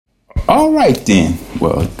All right, then.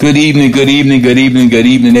 Well, good evening,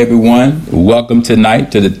 everyone. Welcome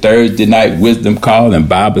tonight to the Thursday night wisdom call and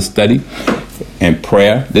Bible study and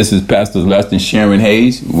prayer. This is Pastor Lester&Sharon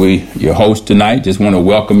Hayes. Your host tonight. Just want to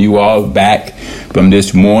welcome you all back from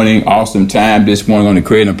this morning. Awesome time this morning on the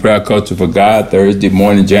Creating a Prayer Culture for God, Thursday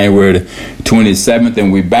morning, January the 27th.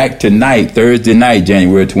 And we're back tonight, Thursday night,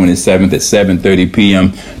 January 27th at 7:30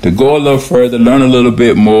 p.m. to go a little further, learn a little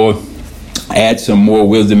bit more, add some more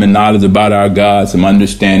wisdom and knowledge about our God, some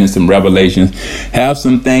understanding, some revelations, have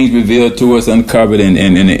some things revealed to us, uncovered,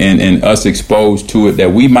 and us exposed to it,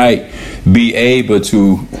 that we might be able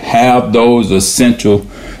to have those essential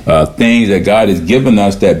things that God has given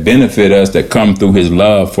us that benefit us, that come through his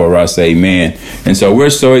love for us. Amen. And so we're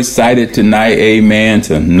so excited tonight, amen,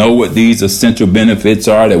 to know what these essential benefits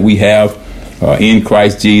are that we have in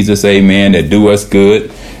Christ Jesus, amen, that do us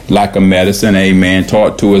good like a medicine, amen,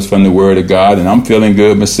 taught to us from the word of God. And I'm feeling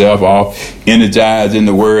good myself, all energized in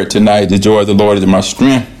the word tonight. The joy of the Lord is my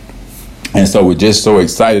strength. And so we're just so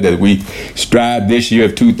excited that we strive this year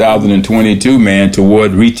of 2022, man,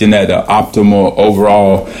 toward reaching that optimal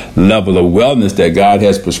overall level of wellness that God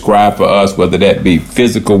has prescribed for us, whether that be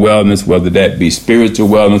physical wellness, whether that be spiritual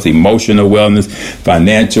wellness, emotional wellness,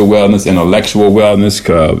 financial wellness, intellectual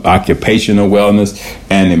wellness, occupational wellness,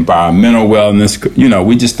 and environmental wellness. You know,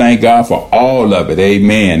 we just thank God for all of it.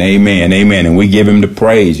 Amen, amen, amen. And we give him the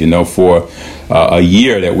praise, for a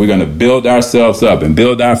year that we're going to build ourselves up and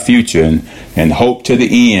build our future and hope to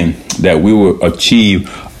the end that we will achieve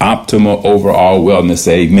optimal overall wellness.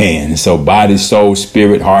 Amen. So body, soul,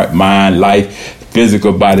 spirit, heart, mind, life,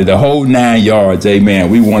 physical body, the whole 9 yards. Amen.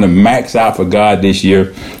 We want to max out for God this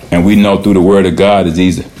year. And we know through the word of God, as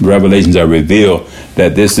these revelations are revealed,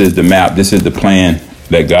 that this is the map. This is the plan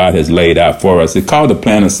that God has laid out for us. It's called the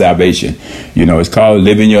plan of salvation. It's called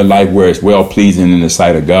living your life where it's well pleasing in the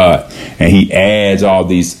sight of God. And he adds all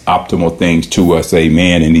these optimal things to us,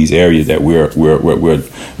 amen, in these areas that we're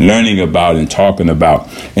learning about and talking about.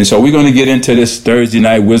 And so we're going to get into this Thursday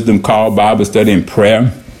night wisdom call, Bible study and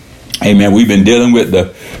prayer. Amen. We've been dealing with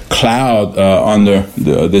the cloud under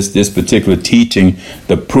this particular teaching,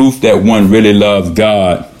 the proof that one really loves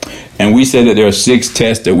God. And we said that there are 6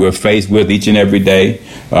 tests that we're faced with each and every day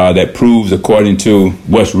that proves according to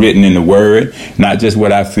what's written in the word, not just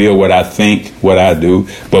what I feel, what I think, what I do,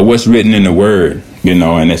 but what's written in the word.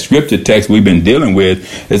 And the scripture text we've been dealing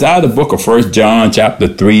with is out of the book of 1 John chapter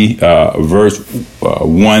 3, verse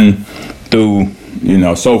 1 through,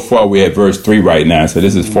 so far we're at verse 3 right now. So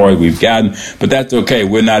this is as far as we've gotten, but that's okay.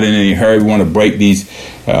 We're not in any hurry. We want to break these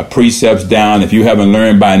precepts down. If you haven't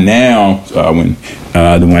learned by now,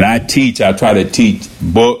 when I teach, I try to teach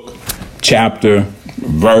book, chapter,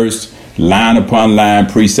 verse, line upon line,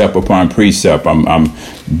 precept upon precept. I'm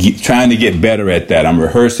trying to get better at that. I'm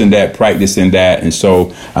rehearsing that, practicing that. And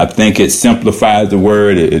so I think it simplifies the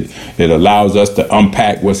word. It allows us to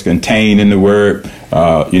unpack what's contained in the word.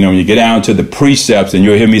 When you get down to the precepts, and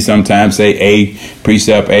you'll hear me sometimes say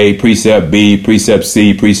precept B, precept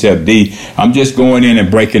C, precept D. I'm just going in and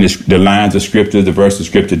breaking the lines of scripture, the verse of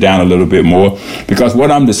scripture down a little bit more, because what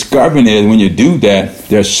I'm discovering is when you do that,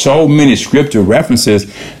 there's so many scripture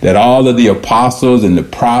references that all of the apostles and the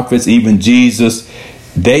prophets, even Jesus,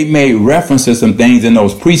 they made reference to some things in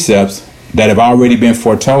those precepts that have already been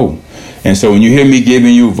foretold. And so when you hear me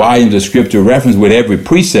giving you volumes of scripture reference with every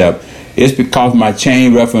precept, it's because my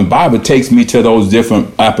chain reference Bible takes me to those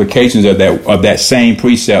different applications of that same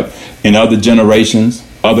precept in other generations,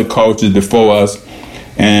 other cultures before us.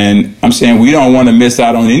 And I'm saying we don't want to miss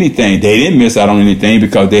out on anything. They didn't miss out on anything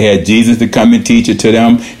because they had Jesus to come and teach it to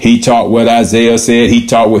them. He taught what Isaiah said. He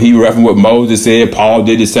taught what he referenced what Moses said. Paul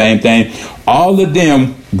did the same thing. All of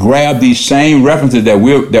them grabbed these same references that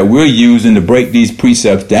we're using to break these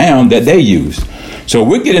precepts down that they use. So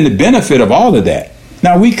we're getting the benefit of all of that.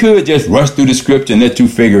 Now, we could just rush through the scripture and let you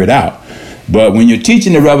figure it out. But when you're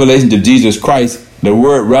teaching the revelations of Jesus Christ, the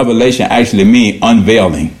word revelation actually means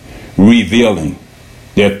unveiling, revealing.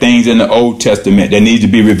 There are things in the Old Testament that need to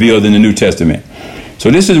be revealed in the New Testament. So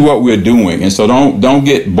this is what we're doing. And so don't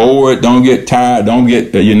get bored, don't get tired, don't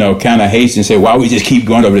get, kind of hasty and say, why we just keep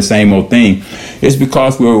going over the same old thing. It's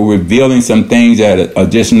because we're revealing some things that are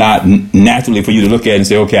just not naturally for you to look at and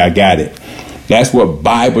say, okay, I got it. That's what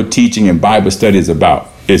Bible teaching and Bible study is about.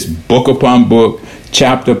 It's book upon book,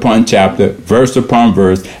 chapter upon chapter, verse upon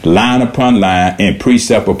verse, line upon line, and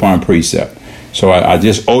precept upon precept. So I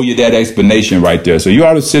just owe you that explanation right there. So you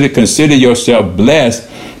ought to consider yourself blessed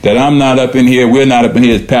that I'm not up in here. We're not up in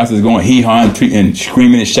here as pastors going hee-haw and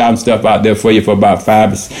screaming and shouting stuff out there for you for about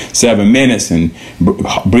 5 or 7 minutes and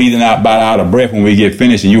breathing out of breath when we get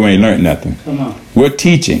finished and you ain't learned nothing. Come on. We're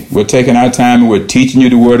teaching. We're taking our time and we're teaching you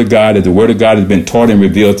the Word of God, as the Word of God has been taught and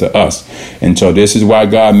revealed to us. And so this is why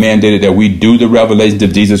God mandated that we do the revelations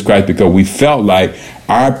of Jesus Christ, because we felt like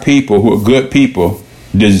our people, who are good people,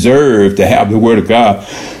 deserve to have the Word of God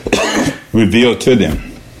revealed to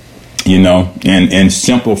them, in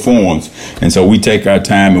simple forms. And so we take our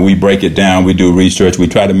time and we break it down. We do research. We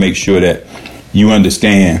try to make sure that you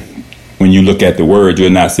understand. When you look at the word,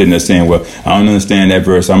 you're not sitting there saying, well, I don't understand that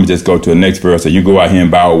verse, I'm going to just go to the next verse. Or you go out here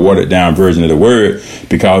and buy a watered down version of the word,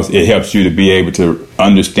 because it helps you to be able to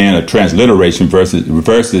understand a transliteration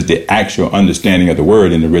versus the actual understanding of the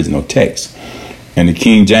word in the original text. And the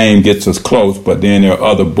King James gets us close, but then there are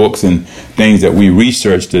other books and things that we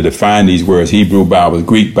research to define these words: Hebrew Bibles,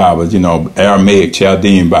 Greek Bibles, Aramaic,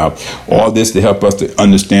 Chaldean Bibles, all this to help us to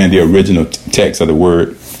understand the original text of the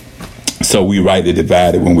word. So we rightly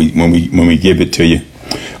divide it when we give it to you.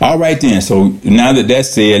 All right then. So now that that's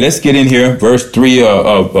said, let's get in here. Verse 3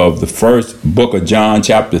 of the first book of John,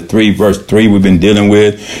 chapter 3, verse 3. We've been dealing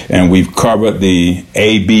with, and we've covered the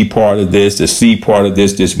A-B part of this, the C part of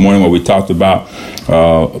this morning, where we talked about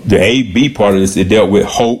the A-B part of this. It dealt with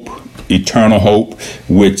hope, eternal hope,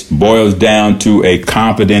 which boils down to a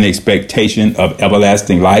confident expectation of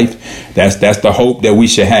everlasting life. That's the hope that we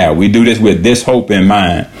should have. We do this with this hope in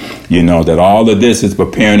mind, that all of this is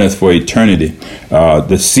preparing us for eternity.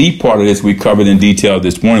 The C part of this we covered in detail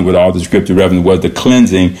this morning with all the scripture reference, was the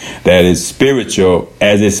cleansing that is spiritual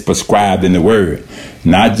as it's prescribed in the word.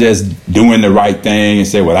 Not just doing the right thing and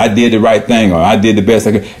say, well, I did the right thing or I did the best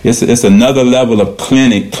I could. It's another level of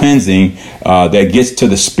cleansing that gets to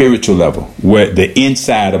the spiritual level, where the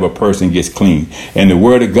inside of a person gets clean. And the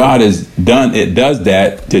word of God does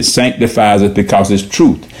that. It sanctifies us because it's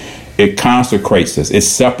truth. It consecrates us. It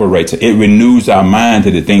separates us. It renews our mind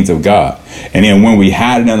to the things of God. And then when we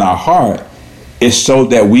hide it in our heart, it's so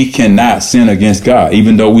that we cannot sin against God,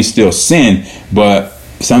 even though we still sin. But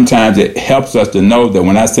sometimes it helps us to know that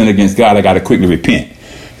when I sin against God, I got to quickly repent,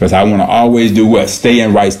 because I want to always do what? Stay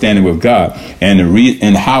in right standing with God.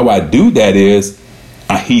 And how I do that is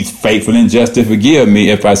He's faithful and just to forgive me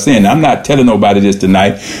if I sin. I'm not telling nobody this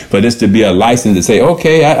tonight, but it's to be a license to say,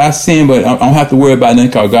 okay, I sin, but I don't have to worry about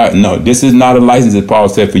nothing called God. No, this is not a license, as Paul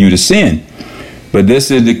said, for you to sin. But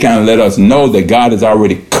this is to kind of let us know that God has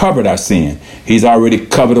already covered our sin. He's already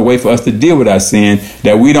covered a way for us to deal with our sin,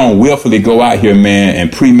 that we don't willfully go out here, man,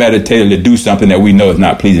 and premeditatedly do something that we know is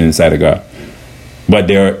not pleasing in the sight of God. But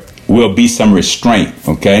there will be some restraint,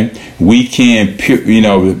 okay? We can, we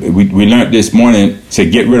learned this morning to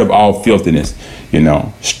get rid of all filthiness,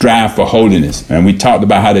 strive for holiness. And we talked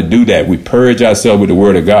about how to do that. We purge ourselves with the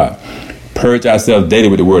word of God. Purge ourselves daily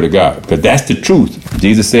with the word of God, because that's the truth.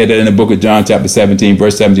 Jesus said that in the book of John, chapter 17,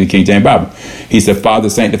 verse 17, King James Bible. He said, Father,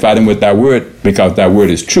 sanctify them with thy word, because thy word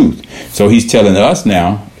is truth. So he's telling us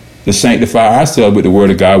now to sanctify ourselves with the word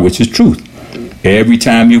of God, which is truth. Every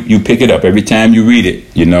time you pick it up, every time you read it,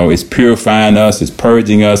 it's purifying us, it's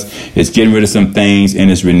purging us, it's getting rid of some things, and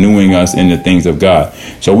it's renewing us in the things of God.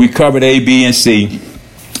 So we covered A, B, and C.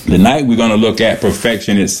 Tonight we're going to look at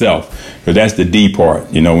perfection itself, because that's the D part.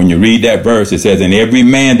 When you read that verse, it says, and every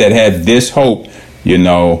man that had this hope,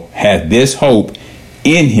 had this hope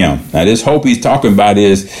in him. Now, this hope he's talking about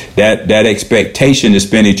is that expectation to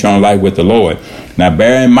spend eternal life with the Lord. Now,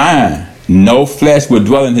 bear in mind, no flesh will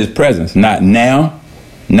dwell in his presence. Not now,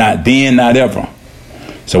 not then, not ever.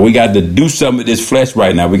 So we got to do something with this flesh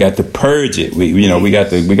right now. We got to purge it. We got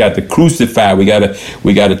to crucify. We got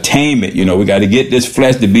to tame it. We got to get this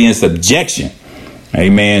flesh to be in subjection.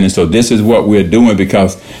 Amen. And so this is what we're doing,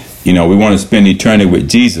 because we want to spend eternity with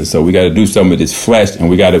Jesus. So we got to do something with this flesh, and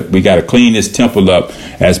we got to clean this temple up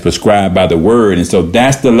as prescribed by the word. And so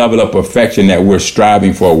that's the level of perfection that we're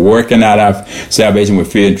striving for, working out our salvation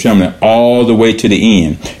with fear and trembling all the way to the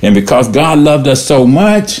end. And because God loved us so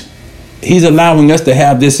much, He's allowing us to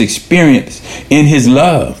have this experience in His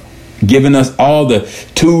love, giving us all the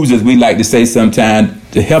tools, as we like to say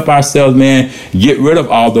sometimes, to help ourselves, man, get rid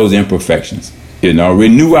of all those imperfections,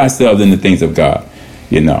 renew ourselves in the things of God,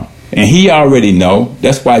 And He already know.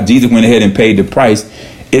 That's why Jesus went ahead and paid the price.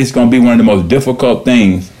 It's going to be one of the most difficult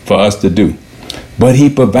things for us to do. But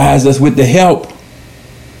He provides us with the help.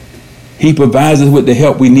 He provides us with the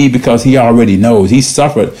help we need, because He already knows. He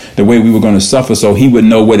suffered the way we were going to suffer, so He would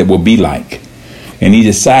know what it would be like. And He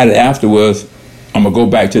decided afterwards, I'm going to go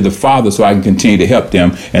back to the Father so I can continue to help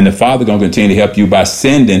them. And the Father going to continue to help you by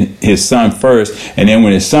sending his Son first. And then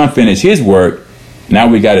when his Son finished his work, now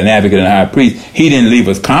we got an advocate and a high priest. He didn't leave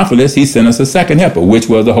us comfortless. He sent us a second helper, which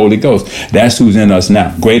was the Holy Ghost. That's who's in us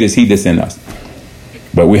now. Great is he that's in us.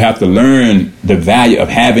 But we have to learn the value of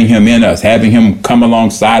having him in us, having him come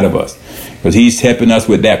alongside of us. Because he's helping us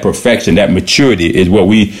with that perfection. That maturity is what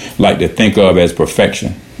we like to think of as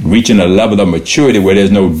perfection. Reaching a level of maturity where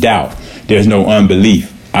there's no doubt. There's no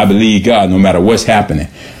unbelief. I believe God no matter what's happening.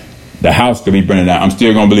 The house could be burning down. I'm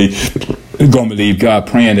still going to believe God,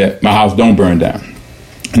 praying that my house don't burn down.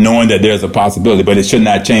 Knowing that there's a possibility, but it should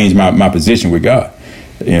not change my position with God.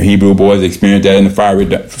 You know, Hebrew boys experienced that in the fiery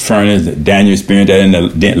furnace. Daniel experienced that in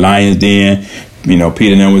the lion's den. You know,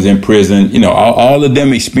 Peter and them was in prison. You know, all of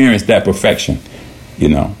them experienced that perfection. You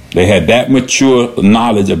know, they had that mature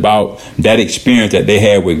knowledge about that experience that they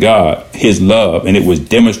had with God, his love, and it was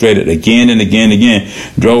demonstrated again and again and again.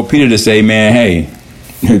 Drove Peter to say, man, hey,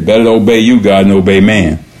 it's better to obey you, God, than obey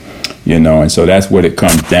man. You know, and so that's what it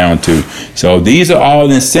comes down to. So these are all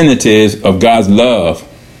incentives of God's love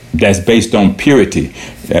that's based on purity.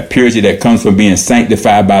 That purity that comes from being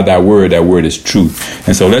sanctified by thy word. That word is truth.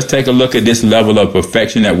 And so let's take a look at this level of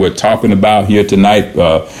perfection that we're talking about here tonight.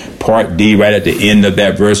 Part D, right at the end of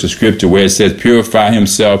that verse of scripture where it says, purify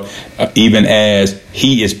himself even as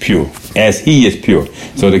he is pure. As he is pure.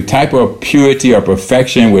 So the type of purity or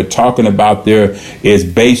perfection we're talking about there is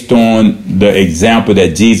based on the example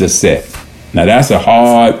that Jesus set. Now that's a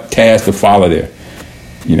hard task to follow there.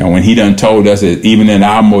 You know, when he done told us that even in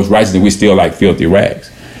our most righteousness, we still like filthy rags.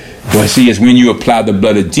 But see, it's when you apply the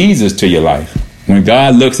blood of Jesus to your life. When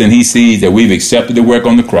God looks and he sees that we've accepted the work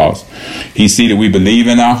on the cross, he sees that we believe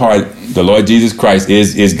in our heart the Lord Jesus Christ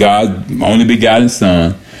is God's only begotten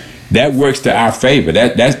Son. That works to our favor.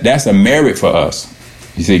 That's a merit for us.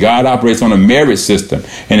 You see, God operates on a merit system,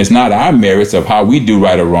 and it's not our merits of how we do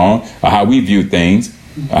right or wrong, or how we view things,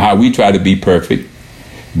 or how we try to be perfect.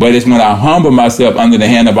 But it's when I humble myself under the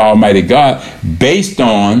hand of Almighty God based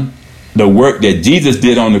on the work that Jesus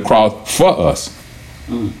did on the cross for us.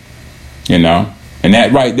 You know, and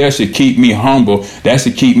that right there should keep me humble. That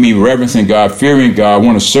should keep me reverencing God, fearing God,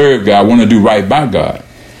 want to serve God, want to do right by God.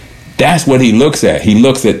 That's what he looks at. He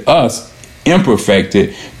looks at us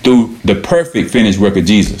imperfected through the perfect finished work of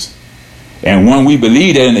Jesus. And when we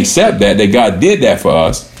believe that and accept that God did that for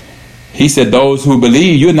us, he said, those who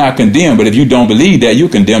believe, you're not condemned. But if you don't believe that, you're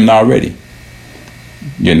condemned already.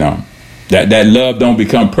 You know, that love don't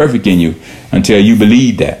become perfect in you until you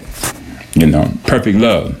believe that. You know, perfect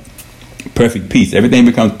love, perfect peace. Everything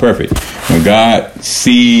becomes perfect when God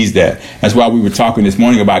sees that. That's why we were talking this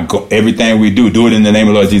morning about everything we do it in the name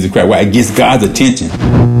of the Lord Jesus Christ. Why? It gets God's attention.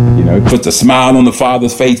 You know, it puts a smile on the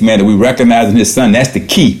Father's face, man, that we recognize in his Son. That's the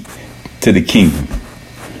key to the kingdom.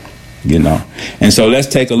 You know, and so let's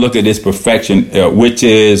take a look at this perfection, which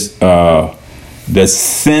is the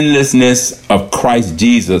sinlessness of Christ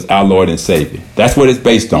Jesus, our Lord and Savior. That's what it's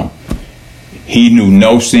based on. He knew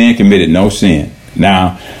no sin, committed no sin.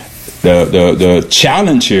 Now, the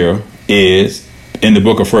challenge here is in the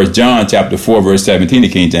book of 1 John chapter 4, verse 17, the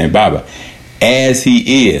King James Bible. As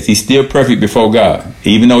he is, he's still perfect before God,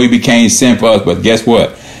 even though he became sin for us. But guess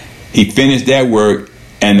what? He finished that work.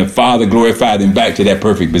 And the Father glorified him back to that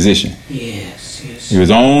perfect position. Yes. It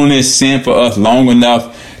was only sin for us long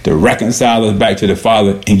enough to reconcile us back to the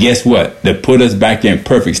Father. And guess what? To put us back in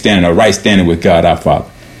perfect standing, a right standing with God our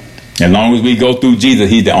Father. As long as we go through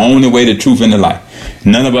Jesus, he's the only way, the truth, and the life.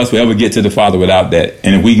 None of us will ever get to the Father without that.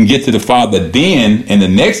 And if we can get to the Father then in the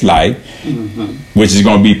next life, which is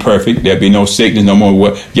going to be perfect, there'll be no sickness, no more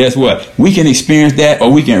what. Guess what? We can experience that,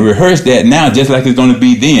 or we can rehearse that now just like it's going to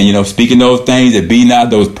be then. You know, speaking those things that be not,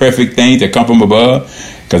 those perfect things that come from above,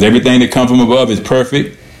 because everything that comes from above is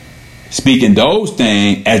perfect. Speaking those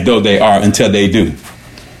things as though they are until they do.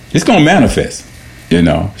 It's going to manifest. You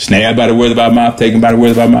know, snared by the words of our mouth, taken by the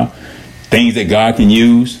words of our mouth. Things that God can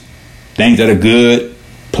use. Things that are good,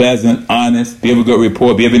 pleasant, honest, be of a good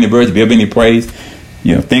report, be of any virtue, be of any praise.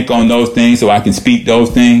 You know, think on those things so I can speak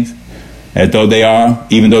those things as though they are,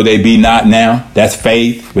 even though they be not now. That's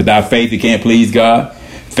faith. Without faith, you can't please God.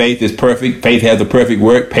 Faith is perfect. Faith has a perfect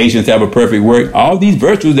work. Patience have a perfect work. All these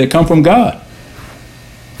virtues that come from God,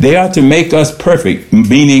 they are to make us perfect,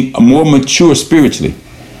 meaning more mature spiritually.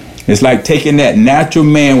 It's like taking that natural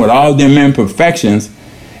man with all them imperfections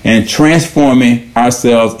and transforming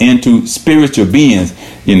ourselves into spiritual beings,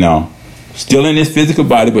 you know, still in this physical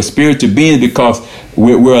body, but spiritual beings, because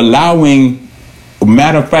we're allowing,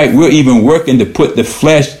 matter of fact, we're even working to put the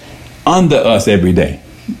flesh under us every day,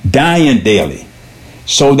 dying daily,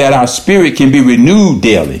 so that our spirit can be renewed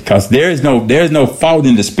daily. Because there's no fault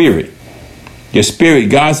in the spirit. Your spirit,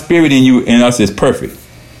 God's spirit in you and us is perfect.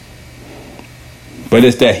 But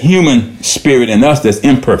it's that human spirit in us that's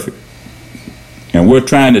imperfect. And we're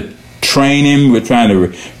trying to train him. We're trying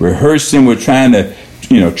to rehearse him. We're trying to,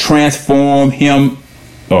 transform him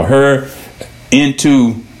or her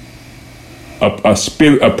into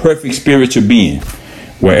a perfect spiritual being,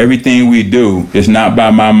 where everything we do is not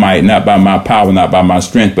by my might, not by my power, not by my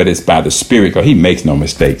strength, but it's by the Spirit, because he makes no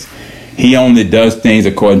mistakes. He only does things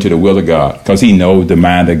according to the will of God, because he knows the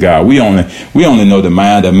mind of God. We only know the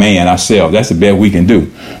mind of man ourselves. That's the best we can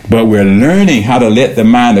do. But we're learning how to let the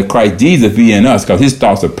mind of Christ Jesus be in us, because his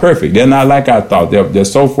thoughts are perfect. They're not like our thoughts. They're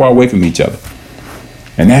so far away from each other.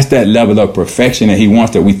 And that's that level of perfection that he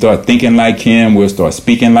wants, that we start thinking like him. We'll start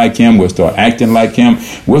speaking like him. We'll start acting like him.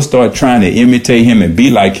 We'll start trying to imitate him and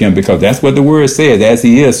be like him, because that's what the word says. As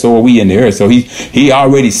he is, so are we in the earth. So he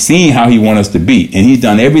already seen how he wants us to be. And he's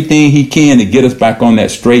done everything he can to get us back on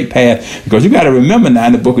that straight path. Because you got to remember now,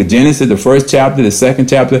 in the book of Genesis, the first chapter, the second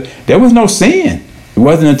chapter, there was no sin. It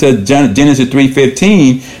wasn't until Genesis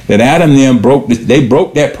 3:15 that Adam and them broke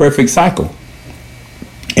that perfect cycle.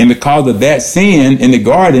 And because of that sin in the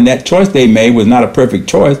garden, that choice they made was not a perfect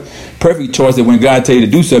choice. Perfect choice that when God tell you to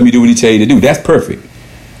do something, you do what he tell you to do. That's perfect.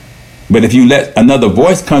 But if you let another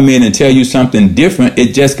voice come in and tell you something different,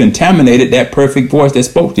 it just contaminated that perfect voice that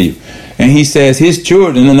spoke to you. And he says his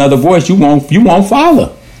children, another voice, you won't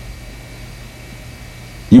follow.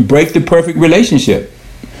 You break the perfect relationship.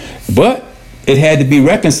 But it had to be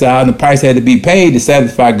reconciled, and the price had to be paid to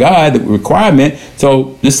satisfy God, the requirement.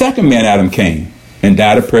 So the second man, Adam, came and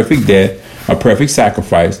died a perfect death, a perfect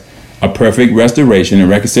sacrifice, a perfect restoration and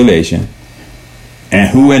reconciliation. And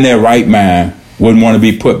who in their right mind wouldn't want to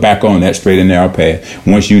be put back on that straight and narrow path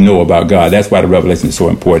once you know about God? That's why the revelation is so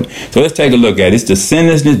important. So let's take a look at it. It's the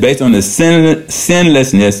sinlessness, based on the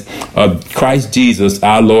sinlessness of Christ Jesus,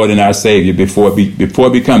 our Lord and our Savior, before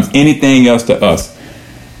it becomes anything else to us.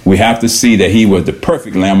 We have to see that he was the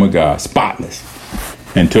perfect Lamb of God, spotless,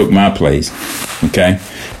 and took my place. Okay?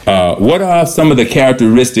 What are some of the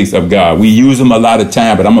characteristics of God? We use them a lot of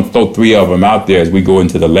time, but I'm going to throw 3 of them out there as we go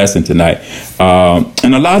into the lesson tonight.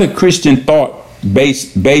 And a lot of Christian thought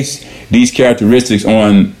base these characteristics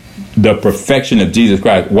on the perfection of Jesus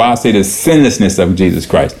Christ. Why I say the sinlessness of Jesus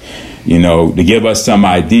Christ, to give us some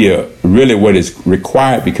idea really what is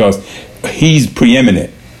required, because he's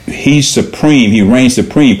preeminent. He's supreme. He reigns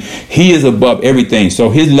supreme. He is above everything. So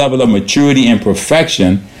his level of maturity and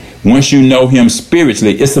perfection, once you know him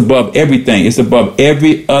spiritually, it's above everything. It's above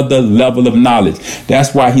every other level of knowledge.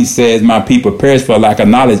 That's why he says, my people perish for lack of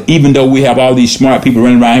knowledge, even though we have all these smart people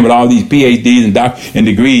running around here with all these PhDs and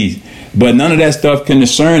degrees. But none of that stuff can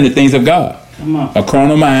discern the things of God. A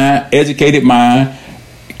carnal mind, educated mind,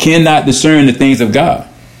 cannot discern the things of God.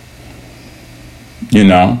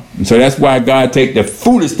 So that's why God take the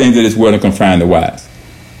foolish things of this world and confound the wise.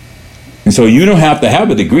 And so you don't have to have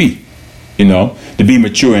a degree, to be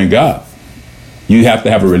mature in God. You have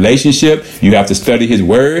to have a relationship. You have to study his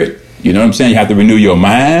word. You know what I'm saying? You have to renew your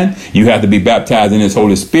mind. You have to be baptized in his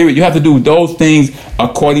Holy Spirit. You have to do those things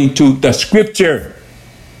according to the scripture.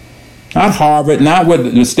 Not Harvard, not what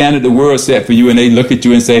the standard the world set for you, and they look at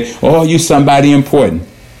you and say, oh, you somebody important.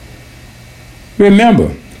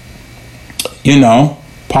 Remember,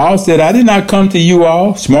 Paul said, I did not come to you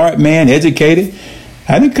all, smart man, educated.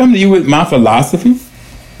 I didn't come to you with my philosophy,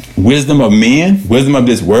 wisdom of men, wisdom of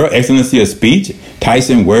this world, excellency of speech,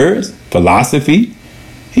 enticing words, philosophy.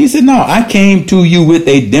 He said, no, I came to you with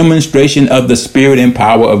a demonstration of the Spirit and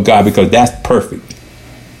power of God, because that's perfect.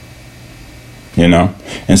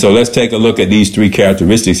 And so let's take a look at these 3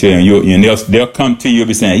 characteristics here, and they'll come to you and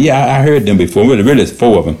be saying, yeah, I heard them before. Really, there's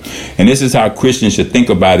 4 of them. And this is how Christians should think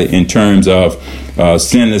about it in terms of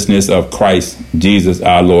sinlessness of Christ Jesus,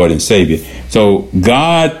 our Lord and Savior. So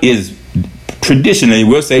God is traditionally,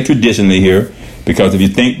 we'll say traditionally here, because if you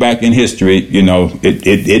think back in history,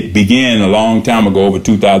 it began a long time ago, over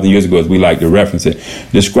 2,000 years ago, as we like to reference it,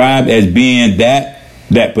 described as being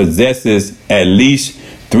that possesses at least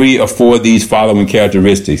 3 or 4 of these following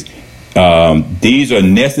characteristics. These are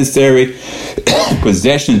necessary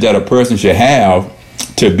possessions that a person should have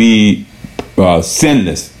to be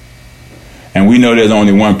sinless. And we know there's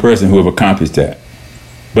only one person who have accomplished that.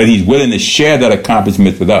 But he's willing to share that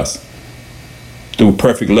accomplishment with us through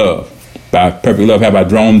perfect love. By perfect love have I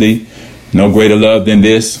drawn thee. No greater love than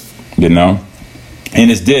this, And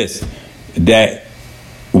it's this, that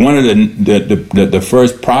one of the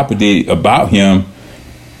first property about him,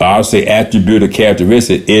 I'll say attribute or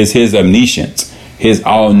characteristic, is his omniscience, his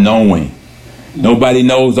all-knowing. Nobody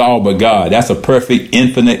knows all but God. That's a perfect,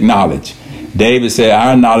 infinite knowledge. David said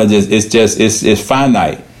our knowledge is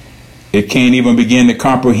finite. It can't even begin to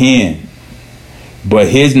comprehend. But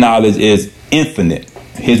his knowledge is infinite.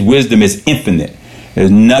 His wisdom is infinite.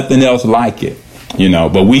 There's nothing else like it,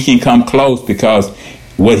 but we can come close because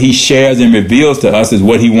what he shares and reveals to us is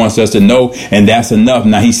what he wants us to know. And that's enough.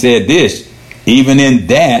 Now, he said this, even in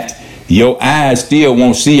that, your eyes still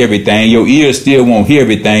won't see everything. Your ears still won't hear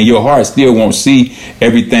everything. Your heart still won't see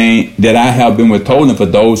everything that I have been withholding for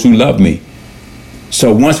those who love me.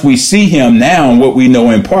 So once we see him now, what we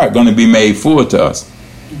know in part going to be made full to us.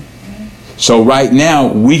 So right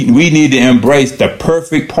now, we need to embrace the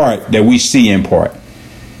perfect part that we see in part.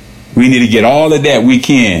 We need to get all of that we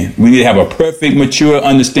can. We need to have a perfect, mature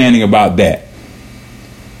understanding about that.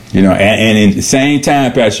 And at the same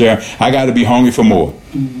time, Pastor Sharon, I got to be hungry for more.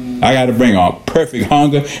 I got to bring a perfect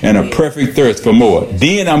hunger and a perfect thirst for more.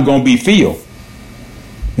 Then I'm going to be filled.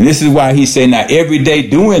 And this is why he said, now every day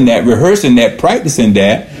doing that, rehearsing that, practicing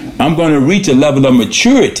that, I'm going to reach a level of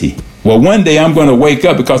maturity. Well, one day I'm going to wake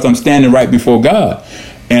up because I'm standing right before God.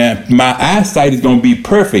 And my eyesight is going to be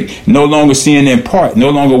perfect. No longer seeing in part.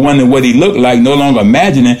 No longer wondering what he looked like. No longer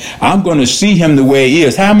imagining. I'm going to see him the way he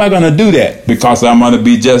is. How am I going to do that? Because I'm going to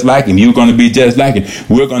be just like him. You're going to be just like him.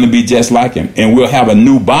 We're going to be just like him. And we'll have a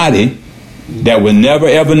new body that will never,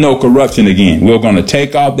 ever know corruption again. We're going to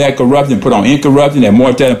take off that corruption, put on incorruption, that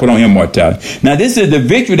mortality, put on immortality. Now, this is the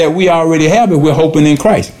victory that we already have if we're hoping in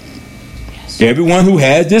Christ. Everyone who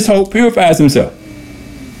has this hope purifies himself.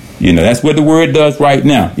 That's what the word does right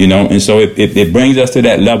now, and so it brings us to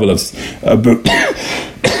that level of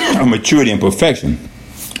maturity and perfection.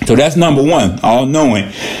 So that's number one, all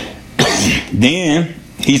knowing. Then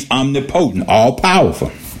he's omnipotent, all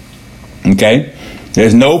powerful. Okay.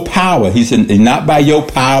 There's no power. He said, not by your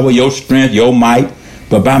power, your strength, your might,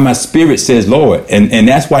 but by my spirit, says Lord. And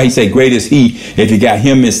that's why he said, great is he. If you got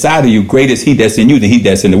him inside of you, great is he that's in you than he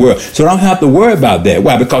that's in the world. So I don't have to worry about that.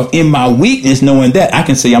 Why? Because in my weakness, knowing that, I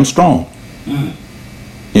can say I'm strong.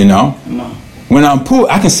 When I'm poor,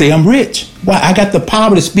 I can say I'm rich. Why? I got the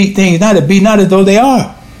power to speak things not to be not as though they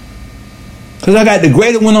are. Because I got the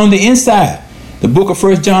greater one on the inside. The book of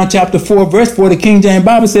 1 John chapter 4, verse 4, the King James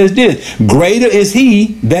Bible says this: greater is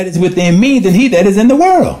he that is within me than he that is in the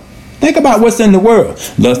world. Think about what's in the world.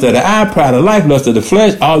 Lust of the eye, pride of life, lust of the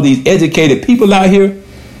flesh, all these educated people out here.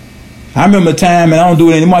 I remember a time, and I don't do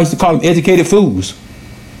it anymore, I used to call them educated fools.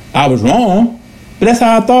 I was wrong, but that's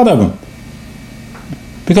how I thought of them.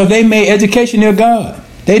 Because they made education their God.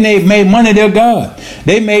 They made money their God.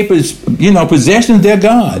 They made, possessions their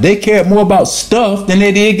God. They cared more about stuff than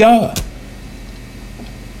they did God.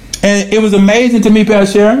 And it was amazing to me,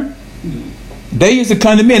 Pastor Sharon. They used to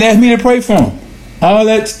come to me and ask me to pray for them. All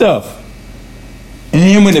that stuff. And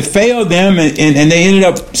then when it failed them and they ended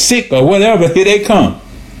up sick or whatever, here they come.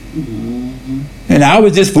 And I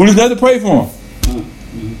was just foolish enough to pray for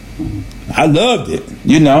them. I loved it,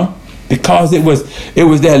 because it was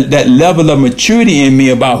that level of maturity in me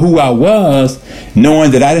about who I was,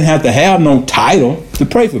 knowing that I didn't have to have no title to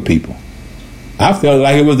pray for people. I felt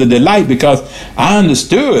like it was a delight because I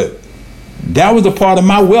understood that was a part of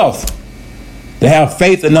my wealth. To have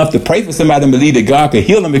faith enough to pray for somebody and believe that God could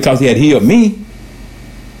heal them because he had healed me.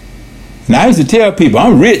 And I used to tell people,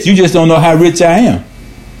 I'm rich. You just don't know how rich I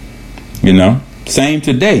am. Same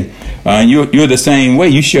today. You're the same way.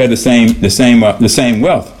 You share the same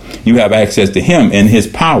wealth. You have access to him and his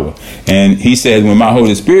power. And he says, when my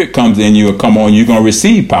Holy Spirit comes in you, come on, you're going to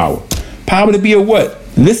receive power. Power to be a what?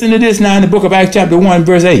 Listen to this now in the book of Acts chapter 1,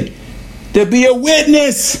 verse 8. To be a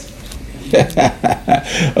witness.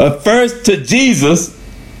 First to Jesus,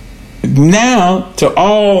 now to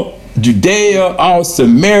all Judea, all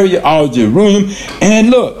Samaria, all Jerusalem, and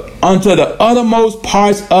look, unto the uttermost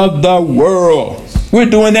parts of the world. We're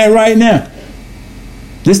doing that right now.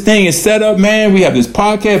 This thing is set up, man. We have this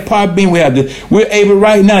podcast, Podbean. We're able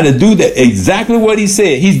right now to do that. Exactly what he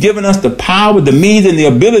said. He's given us the power, the means, and the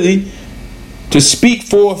ability to speak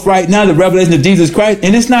forth right now the revelation of Jesus Christ.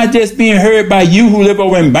 And it's not just being heard by you who live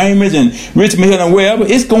over in Bainbridge and Richmond Hill and wherever.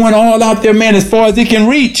 It's going all out there, man, as far as it can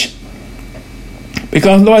reach.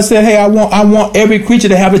 Because Lord said, hey, I want every creature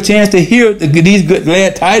to have a chance to hear these good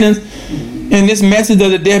glad tidings and this message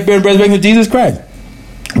of the death, burial, and resurrection of Jesus Christ.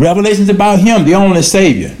 Revelations about him, the only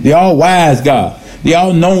Savior, the all-wise God, the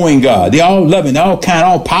all-knowing God, the all-loving, the all-kind,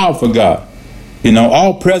 all-powerful God.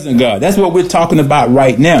 All-present God. That's what we're talking about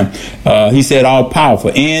right now. He said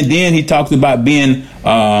all-powerful. And then he talks about being,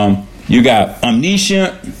 you got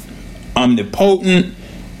omniscient, omnipotent,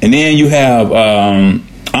 and then you have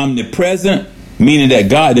omnipresent, Meaning that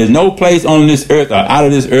God, there's no place on this earth or out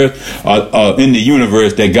of this earth or in the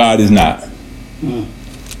universe that God is not.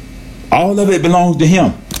 All of it belongs to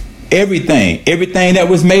him. Everything that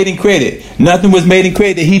was made in credit. Nothing was made in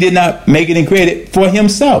credit that he did not make it in credit for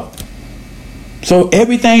himself. So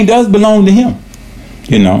everything does belong to him.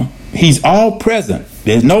 You know, he's all present.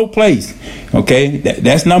 There's no place. Okay,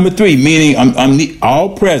 that's number 3, meaning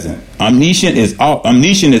all present. Omniscient is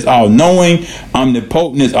all knowing.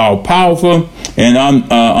 Omnipotent is all powerful, and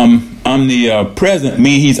omnipresent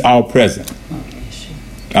means he's all present.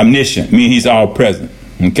 Omniscient means he's all present.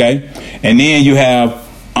 Okay, and then you have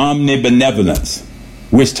omnibenevolence,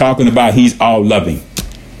 which talking about he's all loving.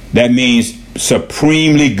 That means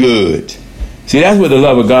supremely good. See, that's what the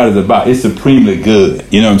love of God is about. It's supremely good.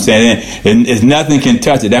 You know what I'm saying? And it's nothing can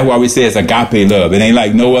touch it. That's why we say it's agape love. It ain't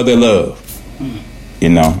like no other love. You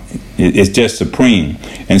know, it's just supreme.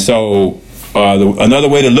 And so another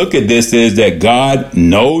way to look at this is that God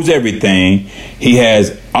knows everything. He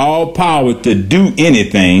has all power to do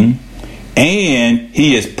anything. And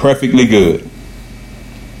he is perfectly good.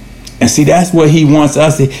 And see, that's what he wants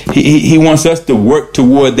us to, he wants us to work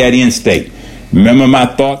toward that end state. Remember my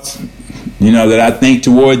thoughts, you know, that I think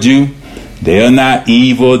towards you. They are not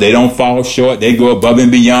evil. They don't fall short. They go above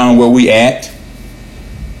and beyond where we at.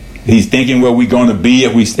 He's thinking where we're going to be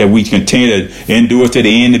if we continue to endure to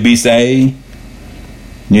the end to be saved.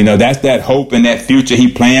 You know, that's that hope and that future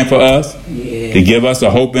he planned for us. Yeah. To give us a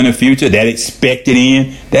hope in the future, that expected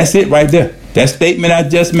end. That's it right there. That statement I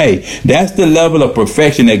just made. That's the level of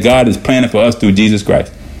perfection that God is planning for us through Jesus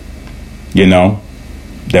Christ. You know,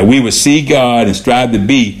 that we would see God and strive to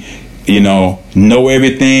be, you know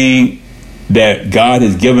everything that God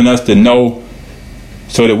has given us to know,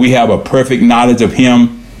 so that we have a perfect knowledge of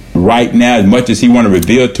him right now, as much as he want to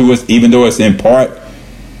reveal to us, even though it's in part.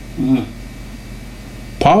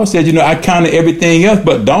 Paul said, you know, I counted everything else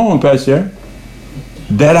but dawn, Pastor,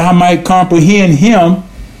 that I might comprehend him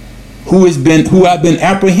who I've been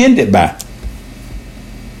apprehended by.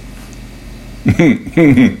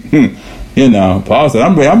 You know, Paul said,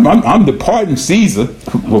 I'm departing Caesar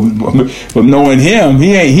from knowing him.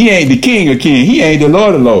 He ain't the King of Kings. He ain't the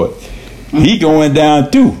Lord of Lords. He going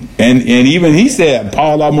down too. And even he said,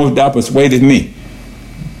 Paul almost persuaded me,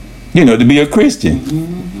 you know, to be a Christian.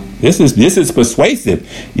 This is persuasive,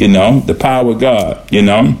 you know, the power of God, you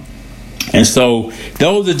know. And so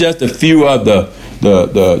those are just a few of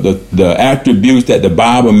the attributes that the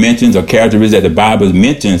Bible mentions, or characteristics that the Bible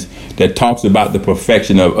mentions, that talks about the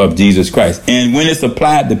perfection of Jesus Christ. And when it's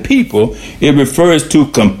applied to people, it refers to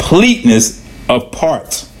completeness of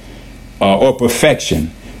parts or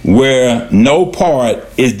perfection, where no part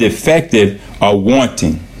is defective or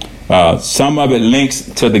wanting. Some of it links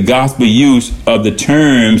to the gospel use of the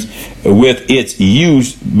terms, with its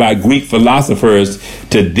use by Greek philosophers.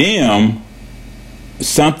 To them,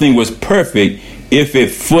 something was perfect if it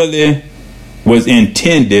fully was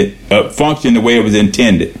intended, functioned the way it was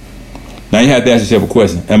intended. Now you have to ask yourself a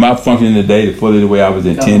question. Am I functioning today fully the way I was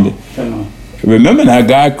intended? Come on. Remember now,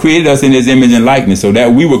 God created us in his image and likeness, so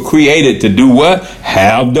that we were created to do what?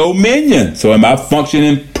 Have dominion. So am I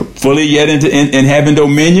functioning fully yet in having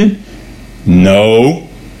dominion? No.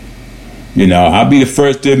 You know, I'll be the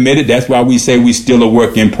first to admit it. That's why we say we still a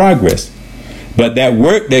work in progress. But that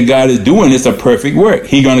work that God is doing is a perfect work.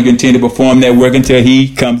 He's going to continue to perform that work until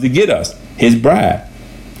he comes to get us, his bride,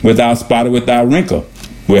 without spot or without wrinkle.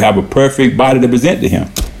 We'll have a perfect body to present to him,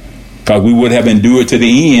 because we would have endured to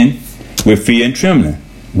the end with fear and trembling,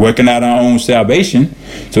 working out our own salvation,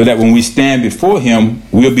 so that when we stand before him,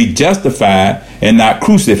 we'll be justified and not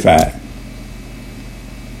crucified.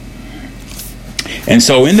 And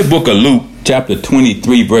so in the book of Luke, chapter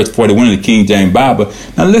 23, verse 41 of the King James Bible,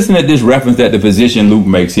 now listen to this reference that the physician Luke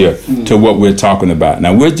makes here to what we're talking about.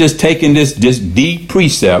 Now we're just taking this deep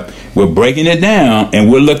precept, we're breaking it down,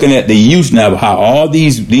 and we're looking at the use now of how all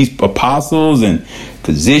these apostles and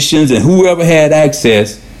physicians and whoever had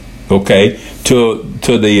access, okay, to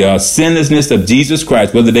the sinlessness of Jesus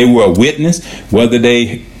Christ, whether they were a witness, whether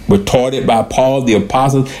they were taught it by Paul, the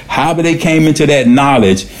apostles, however they came into that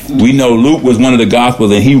knowledge. We know Luke was one of the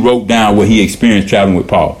gospels, and he wrote down what he experienced traveling with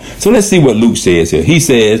Paul. So let's see what Luke says here. He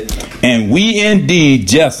says, and we indeed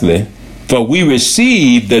justly, for we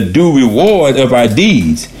receive the due reward of our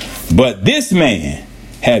deeds, but this man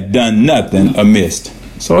had done nothing amiss.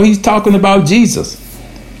 So he's talking about Jesus.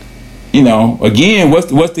 You know, again, what's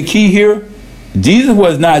the key here? Jesus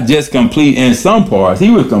was not just complete in some parts. He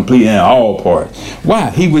was complete in all parts. Why?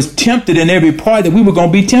 He was tempted in every part that we were going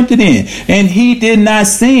to be tempted in. And he did not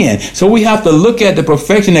sin. So we have to look at the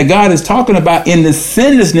perfection that God is talking about in the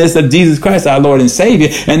sinlessness of Jesus Christ, our Lord and Savior.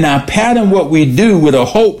 And now pattern what we do with a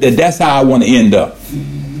hope that that's how I want to end up.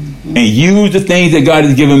 And use the things that God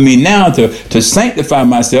has given me now to sanctify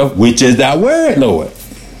myself, which is thy word, Lord,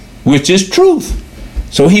 which is truth.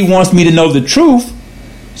 So he wants me to know the truth,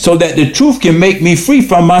 so that the truth can make me free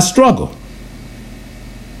from my struggle.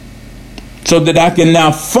 So that I can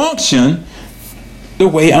now function the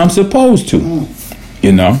way I'm supposed to.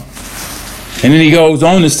 You know. And then he goes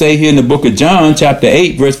on to say here in the book of John, chapter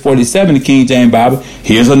 8, verse 47, the King James Bible,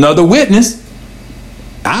 here's another witness.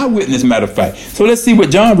 Eyewitness, matter of fact. So let's see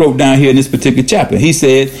what John wrote down here in this particular chapter. He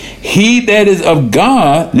said, he that is of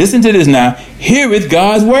God, listen to this now, heareth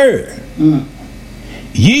God's word.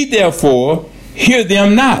 Ye therefore hear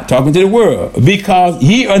them not, talking to the world, because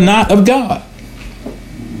ye are not of God.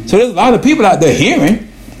 So there's a lot of people out there hearing.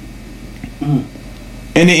 And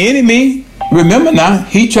the enemy, remember now,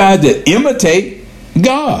 he tried to imitate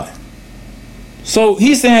God. So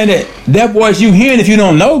he's saying that voice you hearing, if you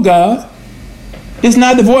don't know God, it's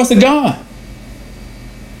not the voice of God.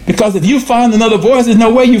 Because if you find another voice, there's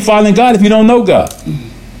no way you're following God if you don't know God.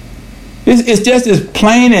 It's just as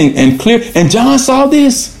plain and clear. And John saw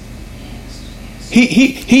this.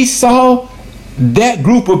 He saw that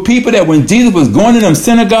group of people that when Jesus was going to them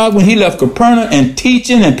synagogue, when he left Capernaum and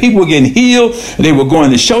teaching, and people were getting healed, they were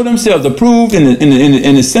going to show themselves approved in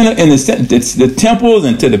the temples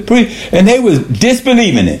and to the priests, and they was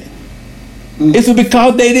disbelieving it. It's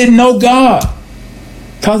because they didn't know God.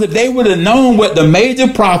 Because if they would have known what the major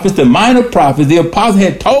prophets, the minor prophets, the apostles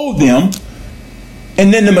had told them,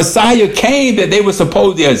 and then the Messiah came that they were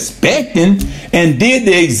supposedly expecting and did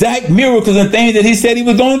the exact miracles and things that he said he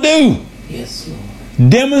was going to do. Yes,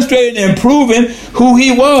 Lord. Demonstrating and proving who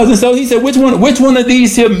he was. And so he said, which one of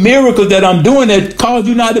these here miracles that I'm doing that caused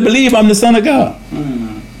you not to believe I'm the Son of God?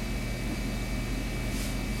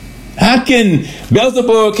 How can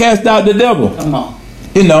Beelzebub cast out the devil? Come on.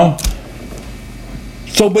 You know.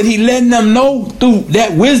 So, but he letting them know through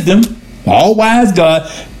that wisdom, all wise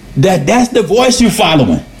God, that's the voice you're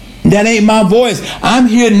following. That ain't my voice. I'm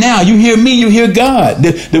here now. You hear me, you hear God.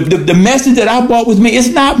 The message that I brought with me, it's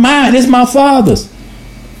not mine, it's my Father's.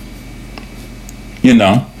 You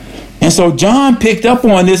know. And so John picked up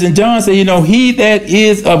on this, and John said, you know, he that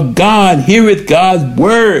is of God heareth God's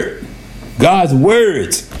word. God's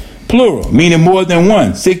words, plural, meaning more than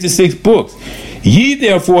one, 66 books. Ye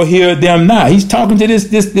therefore hear them not. He's talking to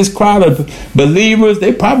this crowd of believers.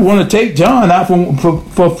 They probably want to take John out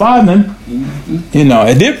for farming. You know,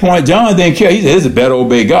 at this point, John didn't care. He said, it's better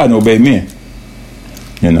obey God than obey men.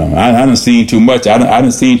 You know, I done seen too much. I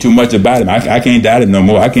done seen too much about him. I can't doubt him no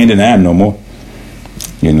more. I can't deny him no more.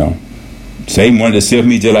 You know, Satan wanted to sift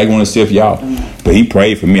me just like he wanted to sift y'all. But he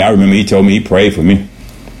prayed for me. I remember he told me he prayed for me.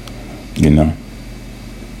 You know,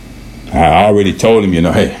 I already told him, you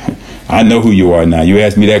know, hey, I know who you are now. You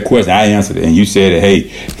asked me that question. I answered it. And you said that, hey,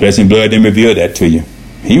 flesh and blood didn't reveal that to you.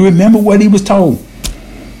 He remembered what he was told.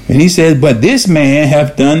 And he said, but this man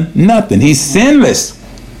hath done nothing. He's sinless.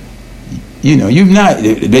 You know, you've not.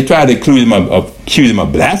 They tried to accuse him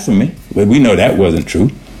of blasphemy. But we know that wasn't true.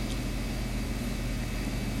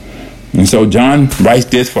 And so John writes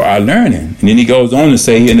this for our learning. And then he goes on to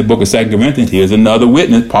say here in the book of 2 Corinthians, here's another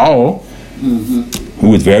witness, Paul, who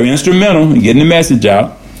was very instrumental in getting the message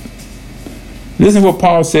out. Listen to what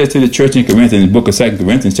Paul says to the church in Corinth in the book of 2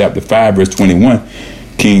 Corinthians chapter 5, verse 21,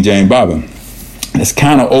 King James Bible. It's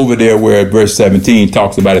kind of over there where verse 17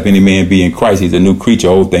 talks about if any man be in Christ, he's a new creature,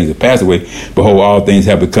 old things have passed away, behold, all things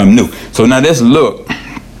have become new. So now let's look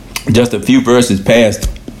just a few verses past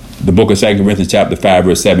the book of 2 Corinthians chapter 5,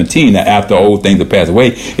 verse 17. Now after old things have passed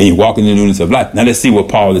away and you walk in the newness of life. Now let's see what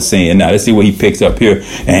Paul is saying. Now let's see what he picks up here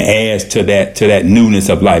and adds to that newness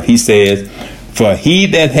of life. He says, for he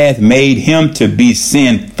that hath made him to be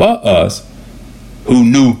sin for us, who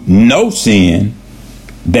knew no sin,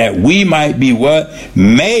 that we might be what?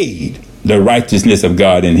 Made the righteousness of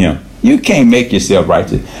God in him. You can't make yourself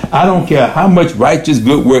righteous. I don't care how much righteous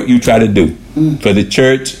good work you try to do for the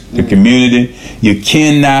church, the community. You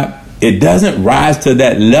cannot. It doesn't rise to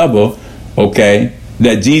that level, okay,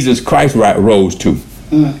 that Jesus Christ rose to.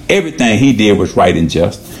 Everything he did was right and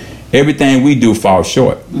just. Everything we do falls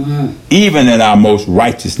short. Even in our most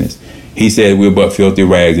righteousness. He said we're but filthy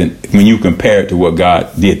rags. And when you compare it to what God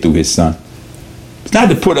did through his son. It's not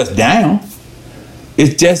to put us down.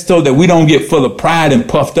 It's just so that we don't get full of pride and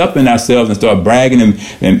puffed up in ourselves and start bragging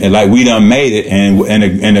and like we done made it.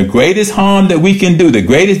 And the greatest harm that we can do, the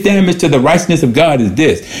greatest damage to the righteousness of God is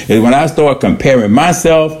this, is when I start comparing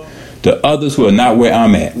myself to others who are not where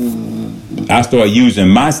I'm at. I start using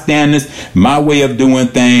my standards, my way of doing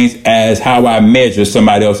things as how I measure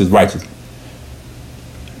somebody else's righteousness.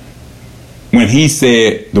 When he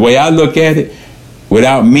said, the way I look at it,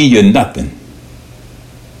 without me, you're nothing.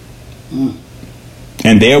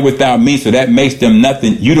 And they're without me, so that makes them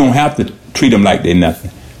nothing. You don't have to treat them like they're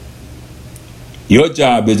nothing. Your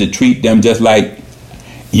job is to treat them just like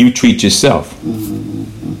you treat yourself.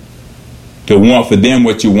 To want for them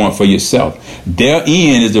what you want for yourself.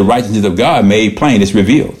 Therein is the righteousness of God made plain. It's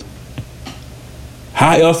revealed.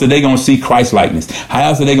 How else are they going to see Christ-likeness? How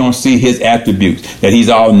else are they going to see his attributes? That he's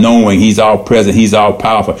all knowing, he's all present, he's all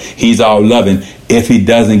powerful, he's all loving, if he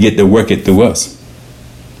doesn't get to work it through us.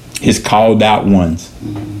 His called out ones,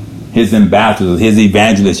 his ambassadors, his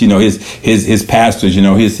evangelists, his pastors,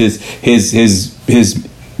 his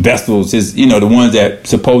vessels, the ones that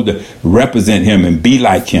supposed to represent him and be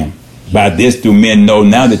like him. By this do men know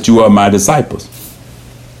now that you are my disciples.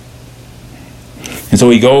 And so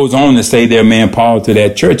he goes on to say there, man, Paul, to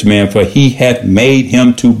that church, man, for he hath made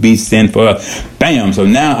him to be sin for us. Bam. So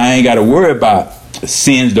now I ain't got to worry about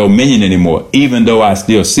sin's dominion anymore. Even though I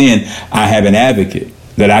still sin, I have an advocate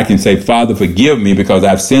that I can say, Father, forgive me because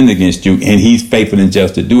I've sinned against you, and he's faithful and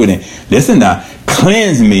just to do it. And listen now,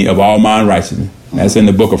 cleanse me of all my unrighteousness. That's in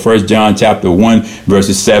the book of 1 John chapter 1,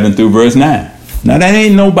 verses 7 through verse 9. Now, that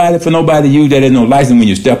ain't nobody for nobody to use. That is no license when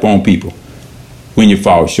you step on people, when you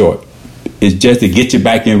fall short. It's just to get you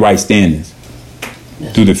back in right standings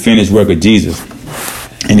through the finished work of Jesus.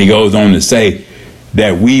 And he goes on to say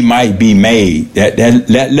that we might be made. That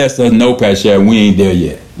lets us know, Pastor Sharon, we ain't there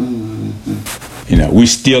yet. We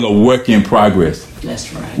still a work in progress.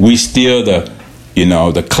 That's right. We still the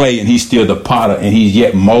clay, and he's still the potter, and he's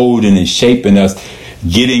yet molding and shaping us,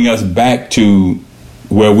 getting us back to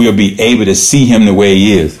where we'll be able to see him the way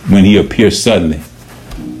he is when he appears suddenly,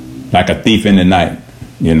 like a thief in the night,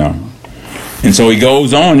 And so he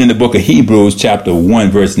goes on in the book of Hebrews, chapter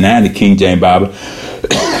 1, verse 9, the King James Bible.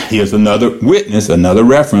 Here's another witness, another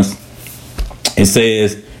reference. It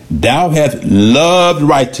says, thou hast loved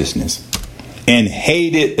righteousness and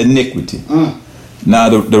hated iniquity. Now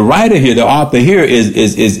the writer here, the author here is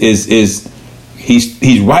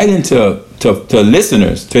he's writing to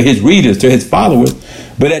listeners, to his readers, to his followers.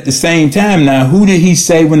 But at the same time, now, who did he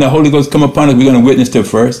say when the Holy Ghost come upon us, we're going to witness to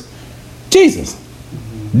first? Jesus.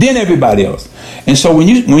 Then everybody else. And so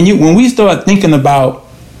when we start thinking about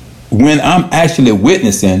when I'm actually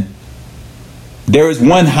witnessing, there is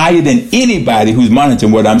one higher than anybody who's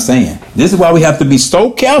monitoring what I'm saying. This is why we have to be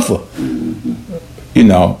so careful.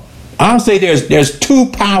 I'll say there's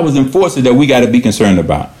two powers and forces that we got to be concerned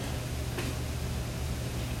about.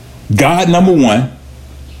 God, number one,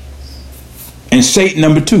 and Satan,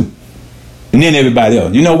 number two. And then everybody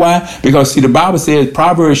else. You know why? Because, see, the Bible says,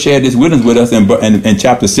 Proverbs shared this witness with us in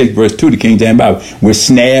chapter 6, verse 2, the King James Bible. We're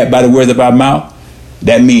snared by the words of our mouth.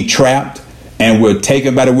 That means trapped. And we're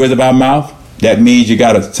taken by the words of our mouth. That means you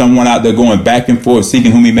got someone out there going back and forth,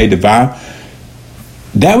 seeking whom he may devour.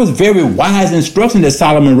 That was very wise instruction that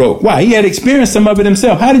Solomon wrote. Why? He had experienced some of it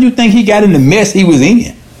himself. How did you think he got in the mess he was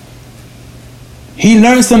in? He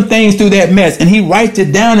learned some things through that mess, and he writes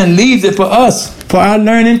it down and leaves it for us, for our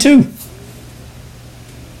learning too.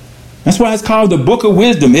 That's why it's called the Book of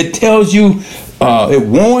Wisdom. It tells you, it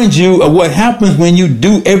warns you of what happens when you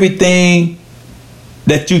do everything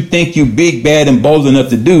that you think you big, bad, and bold enough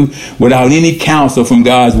to do without any counsel from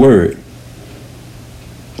God's word.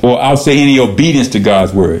 Or I'll say any obedience to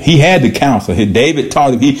God's word. He had the counsel. David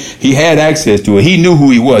taught him. He had access to it. He knew who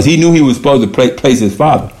he was. He knew he was supposed to place his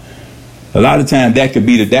father. A lot of times that could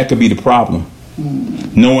be the problem.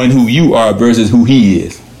 Knowing who you are versus who he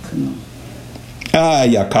is.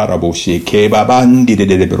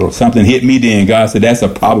 Something hit me then. God said that's a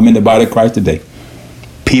problem in the body of Christ today.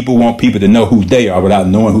 People want people to know who they are without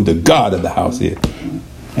knowing who the God of the house is.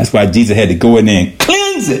 That's why Jesus had to go in there and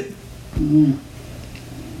cleanse it.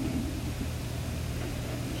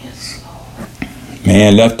 Yes, Lord.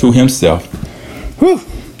 Man left to himself. Whew.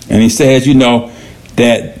 And he says,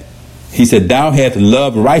 that he said, thou hast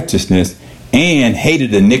loved righteousness and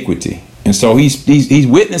hated iniquity. And so he's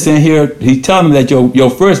witnessing here. He's telling them that your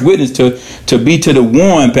first witness to be to the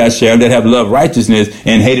one, Pastor Sharon, that have loved righteousness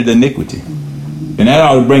and hated iniquity. And that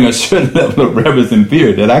ought to bring a certain level of reverence and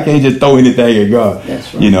fear that I can't just throw anything at God.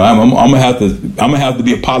 That's right. I'm gonna have to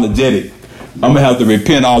be apologetic I'm gonna have to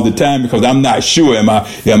repent all the time because I'm not sure am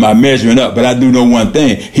I measuring up. But I do know one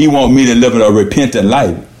thing: He wants me to live a repentant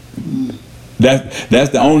life. That's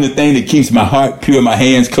the only thing that keeps my heart pure, my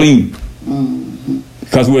hands clean.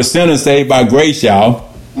 Because we're sinners saved by grace, y'all.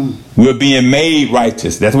 We're being made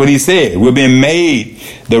righteous. That's what He said. We're being made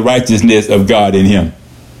the righteousness of God in Him.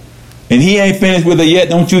 And He ain't finished with it yet.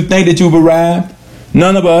 Don't you think that you've arrived?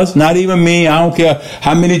 None of us, not even me. I don't care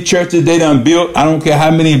how many churches they done built. I don't care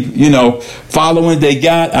how many, followings they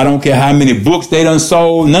got. I don't care how many books they done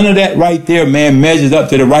sold. None of that right there, man, measures up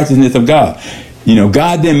to the righteousness of God.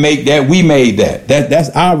 God didn't make that. We made that. That's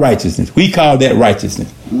our righteousness. We call that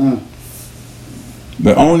righteousness.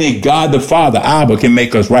 But only God the Father, Abba, can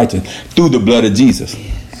make us righteous through the blood of Jesus.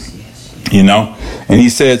 And He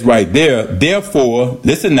says right there, therefore,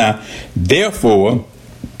 listen now, therefore,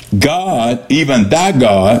 God, even thy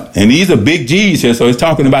God, and these are big G's here, so He's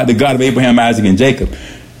talking about the God of Abraham, Isaac, and Jacob,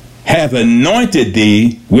 hath anointed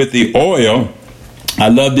thee with the oil, I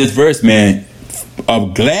love this verse, man,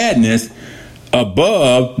 of gladness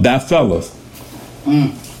above thy fellows.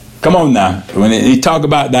 Come on now. When He talk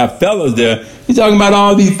about thy fellows there, He's talking about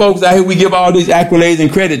all these folks out here we give all these accolades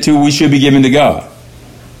and credit to, we should be giving to God.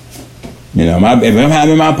 If I'm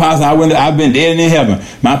having my pastor, I've been dead in heaven.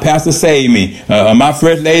 My pastor saved me. My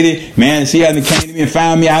first lady, man, she hadn't came to me and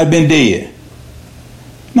found me, I'd been dead.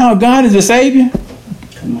 No, God is the Savior.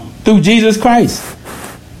 Come on. Through Jesus Christ.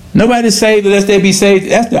 Nobody's saved unless they be saved.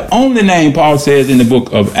 That's the only name Paul says in the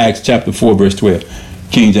book of Acts chapter 4 verse 12.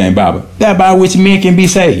 King James Bible. That by which men can be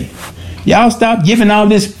saved. Y'all stop giving all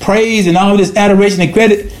this praise and all this adoration and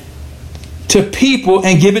credit to people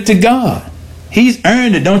and give it to God. He's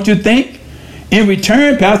earned it, don't you think? In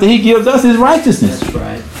return, Pastor, He gives us His righteousness. That's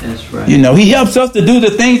right. That's right. He helps us to do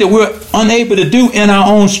the things that we're unable to do in our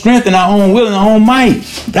own strength and our own will and our own might.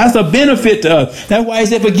 That's a benefit to us. That's why He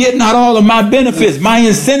said, forget not all of my benefits. My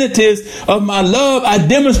incentives of my love, I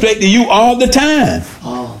demonstrate to you all the time.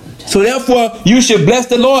 All the time. So therefore, you should bless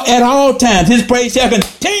the Lord at all times. His praise shall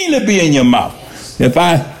continually be in your mouth. Yes. If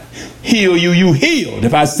I heal you, you healed.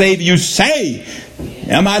 If I save you, saved. Yes.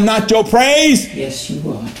 Am I not your praise? Yes, you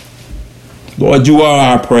are. Lord, you are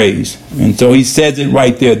our praise. And so He says it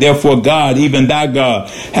right there. Therefore, God, even thy God,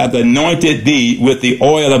 hath anointed thee with the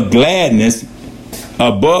oil of gladness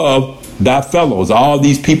above thy fellows. All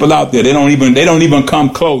these people out there, they don't even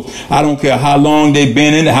come close. I don't care how long they've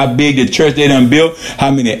been in it, how big the church they done built,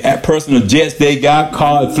 how many personal jets they got,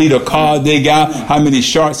 fleet of cars they got, how many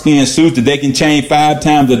shark skin suits that they can change 5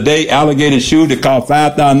 times a day, alligator shoes that cost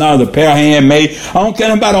 $5,000 a pair, handmade. I don't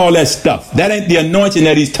care about all that stuff. That ain't the anointing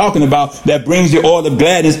that He's talking about that brings the oil of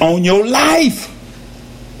gladness on your life.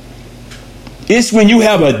 It's when you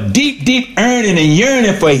have a deep, deep yearning and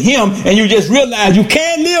yearning for Him, and you just realize you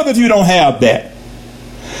can't live if you don't have that.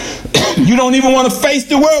 You don't even want to face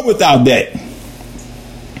the world without that.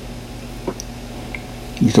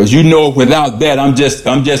 Because without that, I'm just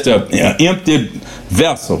an empty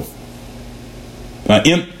vessel.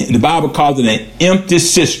 The Bible calls it an empty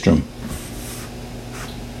cistern.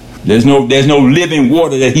 There's no living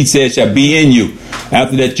water that He says shall be in you.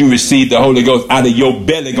 After that you receive the Holy Ghost, out of your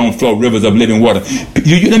belly gonna flow rivers of living water.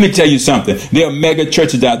 Let me tell you something. There are mega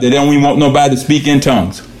churches out there. They don't even want nobody to speak in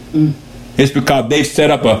tongues. It's because they've set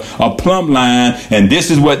up a plumb line, and this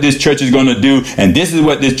is what this church is going to do, and this is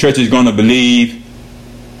what this church is going to believe.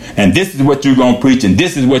 And this is what you're going to preach, and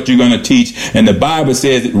this is what you're going to teach. And the Bible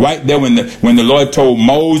says right there when the Lord told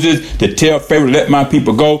Moses to tell Pharaoh, let my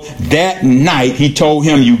people go, that night He told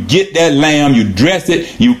him, you get that lamb, you dress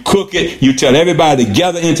it, you cook it, you tell everybody to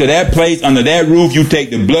gather into that place under that roof, you take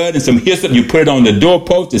the blood and some hyssop, you put it on the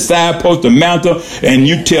doorpost, the side post, the mantle, and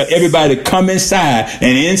you tell everybody to come inside.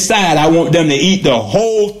 And inside I want them to eat the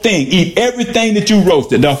whole thing, eat everything that you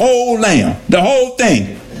roasted, the whole lamb, the whole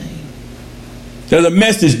thing. There's a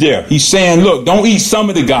message there. He's saying, look, don't eat some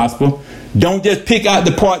of the gospel. Don't just pick out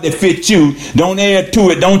the part that fits you. Don't add to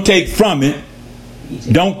it. Don't take from it.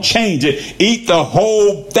 Don't change it. Eat the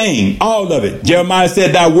whole thing. All of it. Jeremiah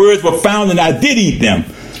said, thy words were found and I did eat them.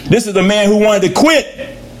 This is a man who wanted to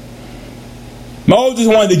quit. Moses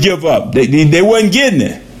wanted to give up. They wasn't getting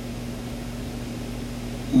it.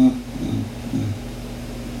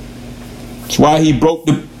 That's why he broke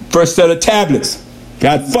the first set of tablets.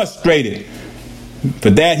 Got frustrated.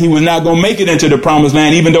 For that, he was not going to make it into the promised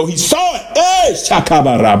land, even though he saw it.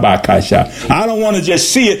 I don't want to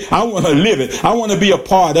just see it. I want to live it. I want to be a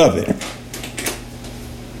part of it.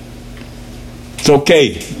 It's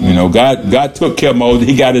okay. God took care of Moses.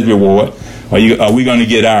 He got his reward. Are we going to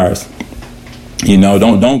get ours?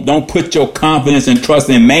 Don't put your confidence and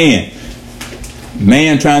trust in man.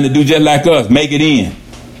 Man trying to do just like us. Make it in.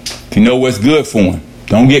 You know what's good for them.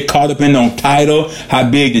 Don't get caught up in no title, how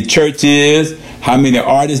big the church is, how many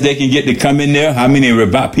artists they can get to come in there, how many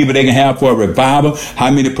people they can have for a revival,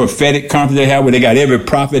 how many prophetic conferences they have where they got every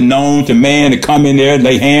prophet known to man to come in there,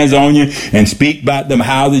 lay hands on you and speak about them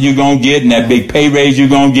houses you're going to get and that big pay raise you're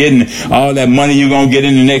going to get and all that money you're going to get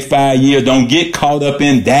in the next 5 years. Don't get caught up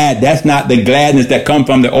in that. That's not the gladness that comes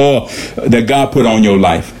from the oil that God put on your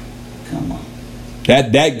life. Come on.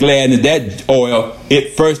 That gladness, that oil,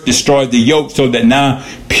 it first destroys the yoke so that now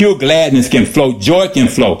pure gladness can flow, joy can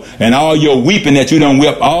flow. And all your weeping that you done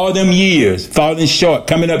wept all them years, falling short,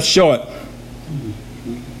 coming up short.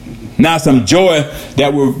 Now some joy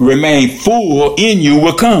that will remain full in you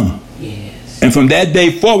will come. Yes. And from that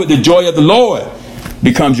day forward, the joy of the Lord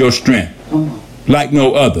becomes your strength. Like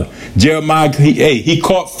no other. Jeremiah, he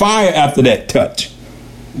caught fire after that touch.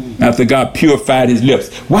 After God purified his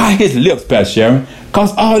lips. Why his lips, Pastor Sharon?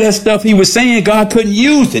 Because all that stuff he was saying, God couldn't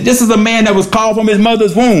use it. This is a man that was called from his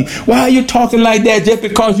mother's womb. Why are you talking like that just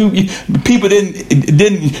because people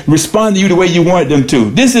didn't respond to you the way you wanted them to?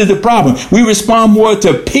 This is the problem. We respond more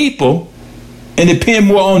to people and depend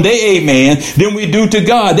more on their amen than we do to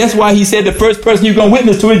God. That's why he said the first person you're going to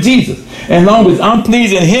witness to is Jesus. As long as I'm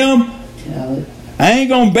pleasing him, I ain't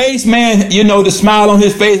going to base, man, the smile on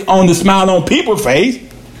his face on the smile on people's face.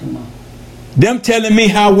 Them telling me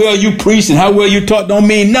how well you preach and how well you taught don't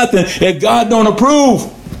mean nothing if God don't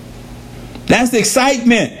approve. That's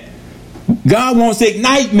excitement. God wants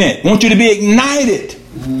ignitement. Wants you to be ignited.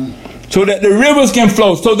 So that the rivers can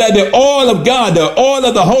flow. So that the oil of God, the oil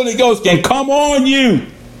of the Holy Ghost can come on you.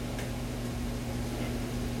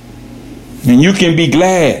 And you can be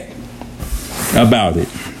glad about it.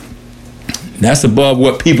 That's above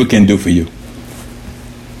what people can do for you.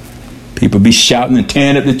 People be shouting and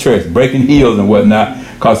tearing up the church, breaking heels and whatnot,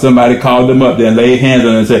 because somebody called them up there and laid hands on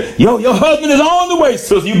them and said, "Yo, your husband is on the way,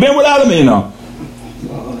 sister. You've been without him,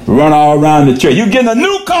 Run all around the church. You're getting a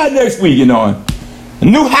new car next week, A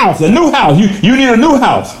new house. You need a new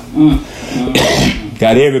house.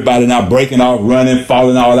 Got everybody now breaking off, running,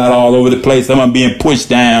 falling all over the place. Some of them being pushed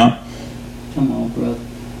down. Come on, brother.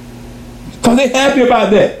 Because they're happy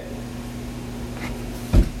about that.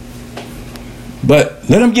 But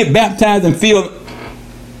let them get baptized and feel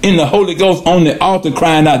in the Holy Ghost on the altar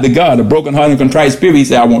crying out to God. A broken heart and contrite spirit, he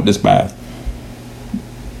said, I won't despise.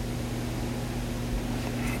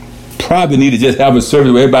 Probably need to just have a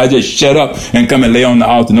service where everybody just shut up and come and lay on the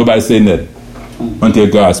altar. Nobody say nothing until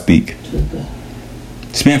God speak.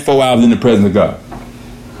 Spend 4 hours in the presence of God.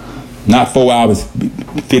 Not 4 hours,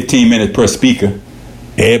 15 minutes per speaker.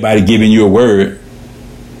 Everybody giving you a word.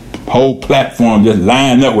 Whole platform just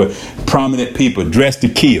lined up with prominent people dressed to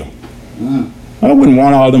kill. I wouldn't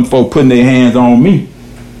want all them folk putting their hands on me.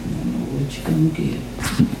 What you gonna get?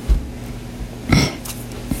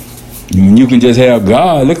 You can just have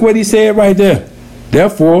God. Look what he said right there.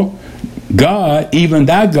 Therefore, God, even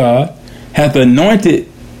thy God, hath anointed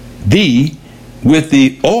thee with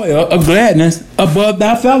the oil of gladness above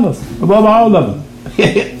thy fellows, above all of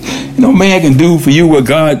them. No man can do for you what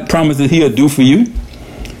God promises he'll do for you.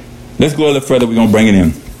 Let's go a little further. We're going to bring it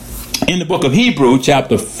in. In the book of Hebrews,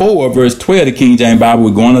 chapter 4, verse 12, the King James Bible, we're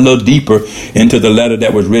going a little deeper into the letter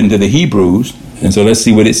that was written to the Hebrews. And so let's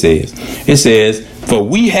see what it says. It says, for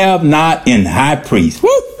we have not an high priest,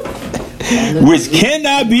 which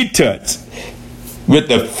cannot be touched with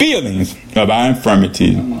the feelings of our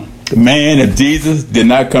infirmity. Man, if Jesus did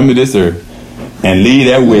not come to this earth and leave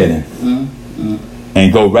that wedding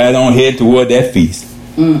and go right on head toward that feast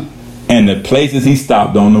and the places he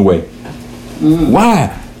stopped on the way.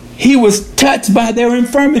 Why? He was touched by their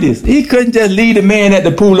infirmities. He couldn't just lead a man at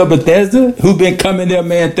the pool of Bethesda who'd been coming there,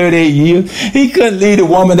 man, 38 years. He couldn't lead a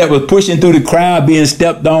woman that was pushing through the crowd being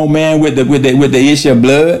stepped on, man, with the issue of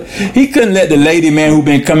blood. He couldn't let the lady, man, who'd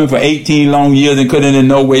been coming for 18 long years and couldn't in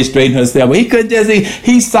no way straighten herself. He couldn't just,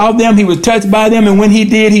 he saw them, he was touched by them, and when he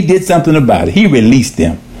did something about it. He released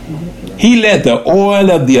them. He let the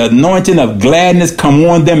oil of the anointing of gladness come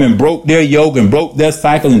on them and broke their yoke and broke their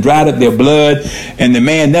cycle and dried up their blood. And the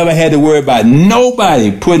man never had to worry about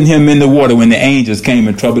nobody putting him in the water when the angels came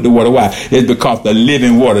and troubled the water. Why? It's because the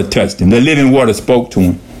living water touched him. The living water spoke to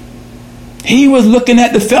him. He was looking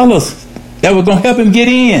at the fellas that were going to help him get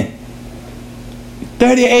in.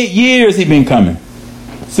 38 years he'd been coming.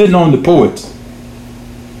 Sitting on the porch.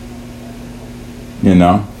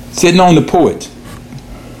 Sitting on the porch.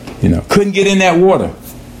 Couldn't get in that water.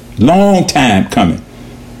 Long time coming.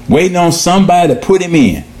 Waiting on somebody to put him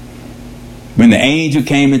in. When the angel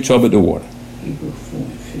came and troubled the water. Hebrews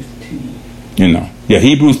 4:15.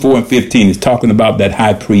 Hebrews 4:15 is talking about that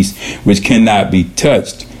high priest which cannot be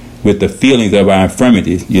touched with the feelings of our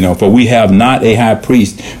infirmities. For we have not a high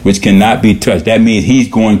priest which cannot be touched. That means he's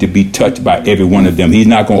going to be touched by every one of them. He's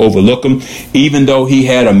not going to overlook them, even though he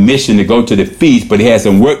had a mission to go to the feast, but he had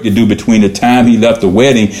some work to do between the time he left the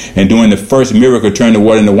wedding and doing the first miracle, turn the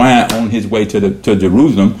water into wine, on his way to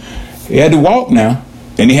Jerusalem. He had to walk now,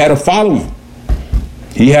 and he had a following.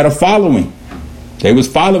 They was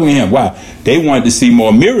following him. Why? They wanted to see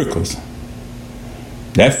more miracles.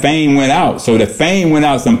 That fame went out. So the fame went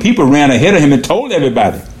out. Some people ran ahead of him and told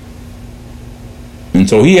everybody. And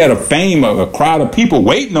so he had a crowd of people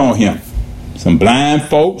waiting on him. Some blind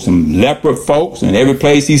folks, some leopard folks, and every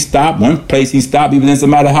place he stopped. One place he stopped, he was in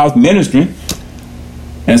somebody's house ministering.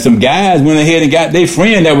 And some guys went ahead and got their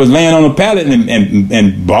friend that was laying on a pallet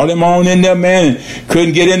and brought him on in there, man, and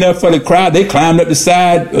couldn't get in there for the crowd. They climbed up the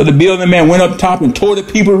side of the building, man, went up top and tore the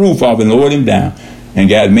people's roof off and lowered him down. And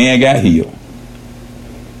man got healed.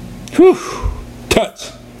 Whew.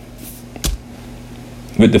 Touched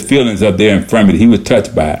with the feelings of their infirmity. He was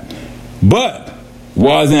touched by it. But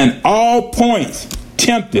was in all points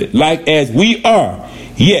tempted like as we are,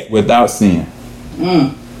 yet without sin.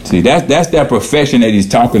 See, that's that perfection that he's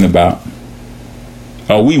talking about.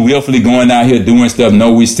 Are we willfully going out here doing stuff?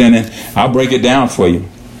 No, we sinning. I'll break it down for you.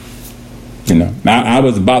 I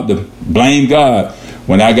was about to blame God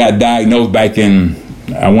when I got diagnosed back in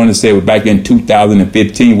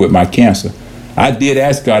 2015 with my cancer. I did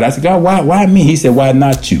ask God. I said, God, why me? He said, why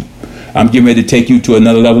not you? I'm getting ready to take you to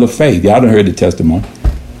another level of faith. Y'all done heard the testimony.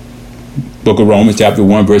 Book of Romans, chapter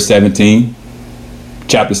 1, verse 17.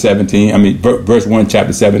 Verse 1,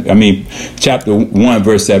 chapter 7. Chapter 1,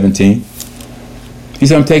 verse 17. He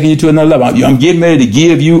said, I'm taking you to another level. I'm getting ready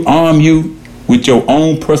to arm you with your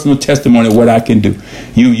own personal testimony of what I can do.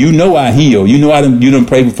 You know I heal. You know you done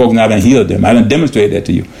pray for folk and I done healed them. I done demonstrated that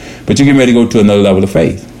to you. But you're getting ready to go to another level of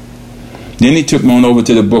faith. Then he took me on over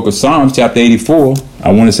to the book of Psalms, chapter 84.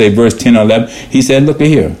 I want to say verse 10 or 11. He said, look at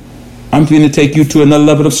here. I'm going to take you to another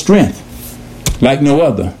level of strength like no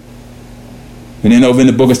other. And then over in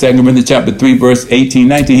the book of 2 Corinthians, chapter 3, verse 18,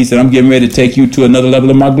 19, he said, I'm getting ready to take you to another level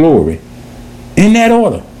of my glory. In that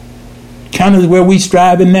order. Kind of where we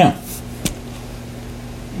striving now.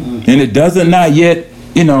 And it doesn't not yet,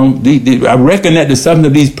 I reckon that the substance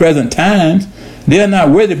of these present times, they're not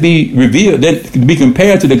worthy to be revealed, that to be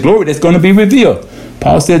compared to the glory that's going to be revealed.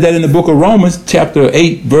 Paul said that in the book of Romans, chapter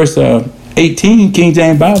 8, verse 18, King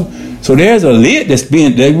James Bible. So there's a lid that's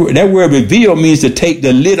being, that word revealed means to take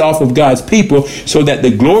the lid off of God's people so that the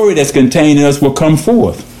glory that's contained in us will come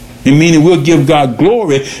forth. And meaning we'll give God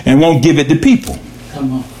glory and won't give it to people.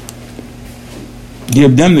 Come on.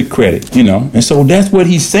 Give them the credit, And so that's what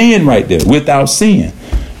he's saying right there, without sin,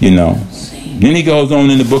 Then he goes on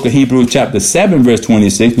in the book of Hebrews, chapter 7, verse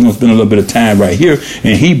 26. We're going to spend a little bit of time right here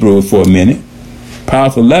in Hebrews for a minute.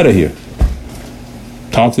 Powerful letter here.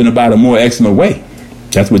 Talks in about a more excellent way.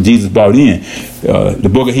 That's what Jesus brought in. The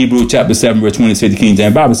book of Hebrews, chapter 7, verse 26, the King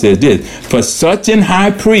James Bible says this. For such an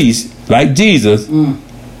high priest, like Jesus,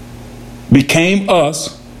 became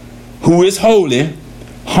us, who is holy,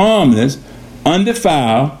 harmless,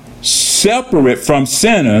 undefiled, separate from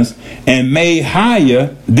sinners, and made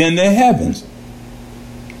higher than the heavens.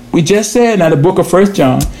 We just said now the book of 1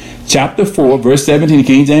 John, chapter 4, verse 17, the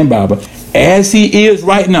King James Bible, as he is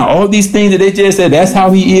right now. All these things that they just said, that's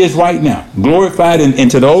how he is right now. Glorified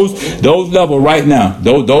into those levels right now.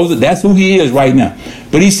 That's who he is right now.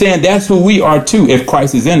 But he's saying that's who we are too if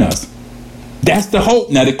Christ is in us. That's the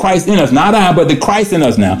hope now, the Christ in us. Not I, but the Christ in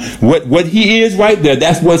us now. What he is right there,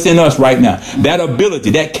 that's what's in us right now. That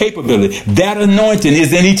ability, that capability, that anointing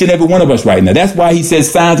is in each and every one of us right now. That's why he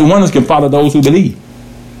says signs and wonders can follow those who believe.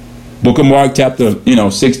 Book of Mark, chapter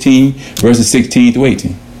 16, verses 16 through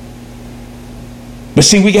 18. But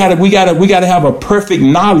see, we gotta have a perfect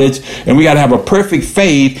knowledge, and we gotta have a perfect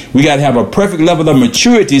faith. We gotta have a perfect level of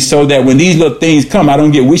maturity so that when these little things come, I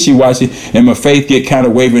don't get wishy-washy and my faith get kind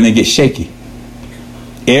of wavering and get shaky.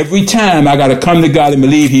 Every time I gotta come to God and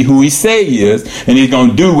believe who he say he is, and he's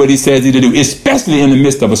gonna do what he says he's to do, especially in the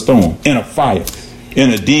midst of a storm, in a fire,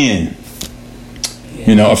 in a den,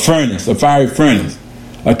 a furnace, a fiery furnace,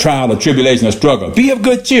 a trial, a tribulation, a struggle. Be of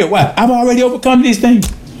good cheer. Why? I've already overcome these things.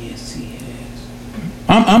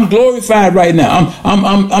 I'm glorified right now.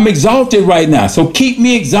 I'm exalted right now. So keep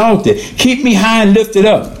me exalted. Keep me high and lifted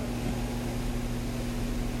up.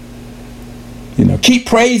 Keep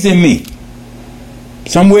praising me.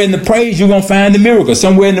 Somewhere in the praise, you're going to find the miracle.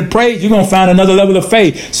 Somewhere in the praise, you're going to find another level of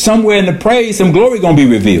faith. Somewhere in the praise, some glory going to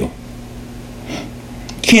be revealed.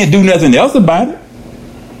 Can't do nothing else about it.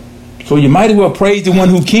 So you might as well praise the one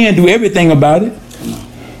who can do everything about it.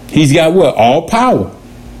 He's got what? All power.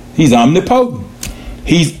 He's omnipotent.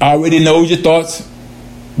 He already knows your thoughts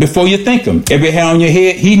before you think them. Every hair on your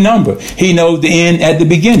head, he numbered. He knows the end at the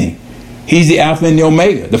beginning. He's the Alpha and the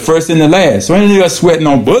Omega, the first and the last. So ain't you sweating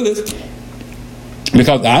on bullets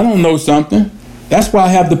because I don't know something. That's why I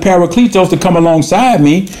have the Paracletos to come alongside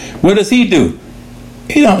me. What does he do?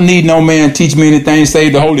 He don't need no man to teach me anything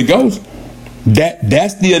save the Holy Ghost.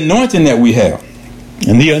 That's the anointing that we have.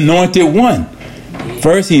 And the anointed one.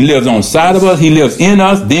 First, he lives on side of us. He lives in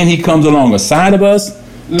us. Then he comes along aside of us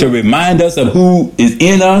to remind us of who is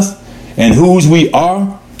in us and whose we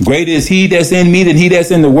are. Greater is he that's in me than he that's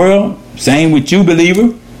in the world. Same with you,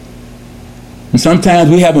 believer. And sometimes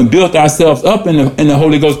we haven't built ourselves up in the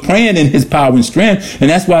Holy Ghost, praying in his power and strength. And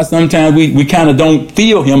that's why sometimes we kind of don't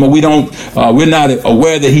feel him, or we're not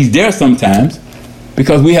aware that he's there sometimes,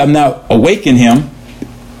 because we have not awakened him.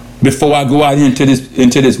 Before I go out into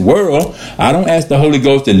this world, I don't ask the Holy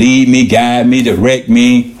Ghost to lead me, guide me, direct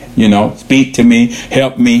me, speak to me,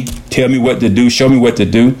 help me, tell me what to do, show me what to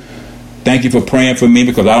do. Thank you for praying for me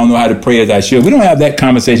because I don't know how to pray as I should. We don't have that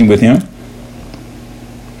conversation with him.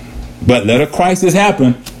 But let a crisis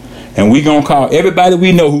happen, and we're going to call everybody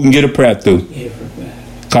we know who can get a prayer through.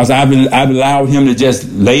 Because I've allowed him to just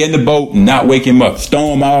lay in the boat and not wake him up.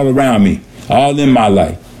 Storm all around me, all in my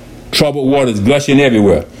life. Troubled waters gushing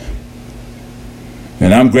everywhere.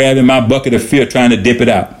 And I'm grabbing my bucket of fear trying to dip it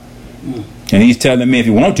out. And he's telling me if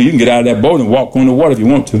you want to, you can get out of that boat and walk on the water if you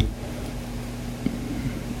want to.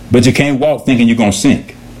 But you can't walk thinking you're going to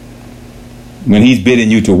sink when he's bidding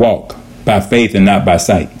you to walk by faith and not by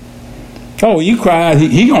sight. Oh, you cry.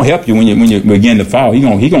 He going to help you when you begin to fall. He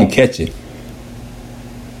going to catch you.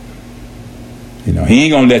 He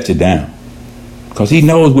ain't going to let you down because he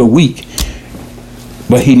knows we're weak.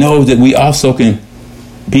 But he knows that we also can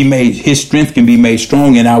be made, his strength can be made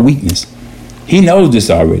strong in our weakness. He knows this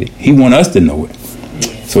already. He wants us to know it.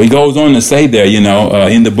 So he goes on to say there,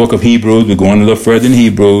 in the book of Hebrews, we're going a little further in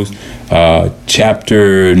Hebrews,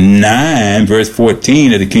 chapter 9, verse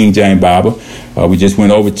 14 of the King James Bible. We just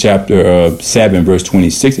went over chapter 7, verse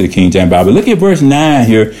 26 of the King James Bible. Look at verse 9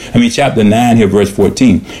 here. Chapter 9 here, verse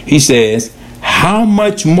 14. He says, how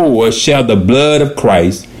much more shall the blood of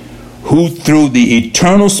Christ, who through the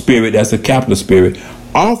eternal Spirit, that's a capital Spirit,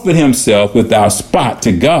 offered himself without spot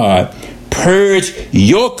to God, purge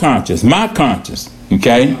your conscience, my conscience,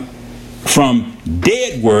 from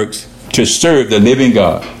dead works to serve the living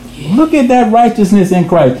God. Look at that righteousness in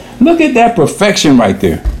Christ. Look at that perfection right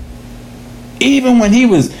there. Even when he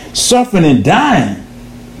was suffering and dying,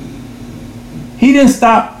 he didn't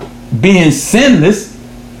stop being sinless,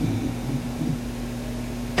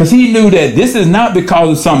 because he knew that this is not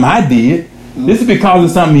because of something I did. This is because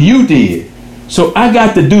of something you did. So I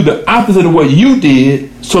got to do the opposite of what you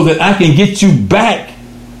did so that I can get you back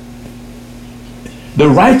the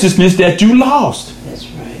righteousness that you lost. That's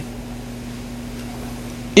right.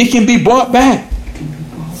 It can be bought back.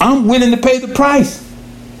 I'm willing to pay the price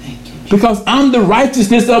because I'm the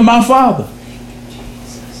righteousness of my Father.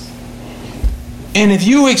 And if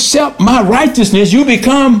you accept my righteousness, you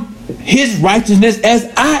become his righteousness as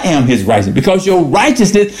I am his righteousness, because your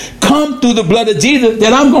righteousness come through the blood of Jesus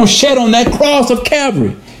that I'm going to shed on that cross of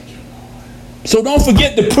Calvary. So don't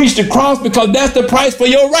forget to preach the cross, because that's the price for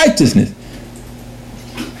your righteousness.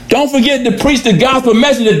 Don't forget to preach the gospel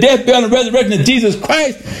message, the death, burial, and resurrection of Jesus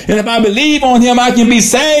Christ. And if I believe on him, I can be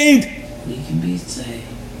saved. We can be saved.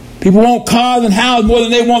 People want cars and houses more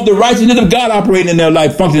than they want the righteousness of God operating in their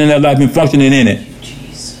life, functioning in their life, and functioning in it.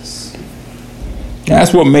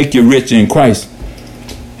 That's what make you rich in Christ.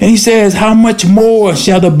 And he says, how much more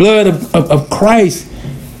shall the blood of Christ,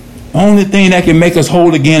 the only thing that can make us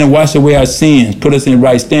whole again and wash away our sins, put us in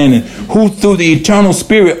right standing, who through the eternal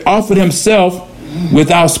Spirit offered himself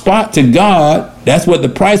without spot to God. That's what the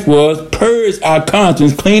price was. Purge our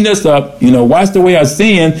conscience, clean us up, wash away our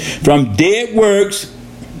sin from dead works.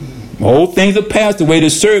 Old things are passed away to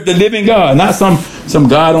serve the living God, not some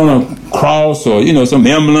God on a cross or, some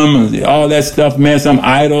emblem and all that stuff, man, some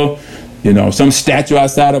idol, some statue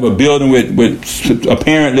outside of a building with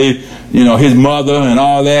apparently, his mother and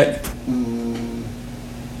all that.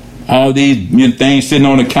 All these things sitting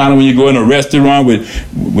on the counter when you go in a restaurant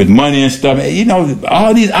with money and stuff.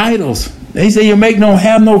 All these idols. They say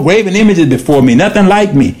have no graven images before me, nothing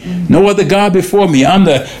like me, no other God before me. I'm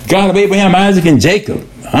the God of Abraham, Isaac, and Jacob.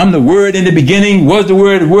 I'm the Word in the beginning, was the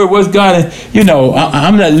Word was God. And,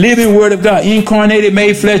 I'm the living Word of God, incarnated,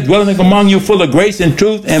 made flesh, dwelling among you, full of grace and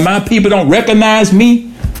truth. And my people don't recognize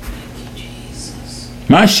me.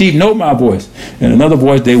 My sheep know my voice, and another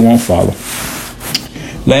voice they won't follow.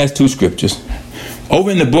 Last two scriptures. Over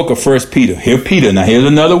in the book of 1 Peter, now here's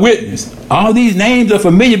another witness. All these names are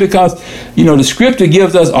familiar because, the scripture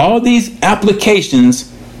gives us all these applications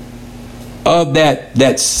of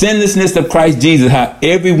that sinlessness of Christ Jesus, how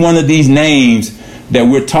every one of these names that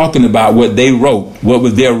we're talking about, what they wrote, what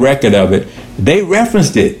was their record of it, they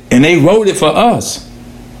referenced it and they wrote it for us.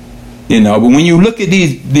 But when you look at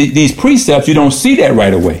these precepts, you don't see that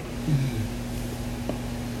right away.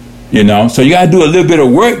 So you got to do a little bit of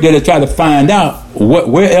work there to try to find out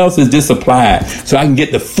where else is this applied, so I can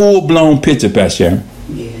get the full-blown picture, Pastor Sharon.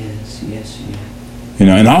 Yes.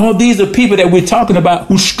 And all these are people that we're talking about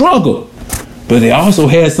who struggled, but they also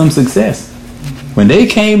had some success. When they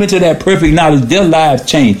came into that perfect knowledge, their lives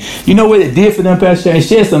changed. You know what it did for them, Pastor Sharon? It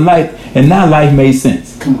shed some light, and now life made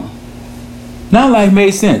sense. Come on. Now life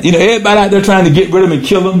made sense. Everybody out there trying to get rid of them and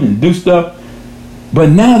kill them and do stuff. But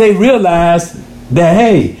now they realize that,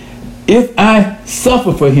 hey, if I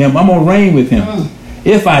suffer for him, I'm going to reign with him.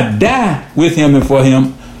 If I die with him and for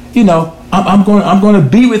him, I'm going to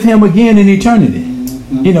be with him again in eternity.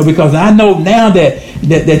 Because I know now that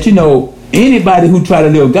anybody who try to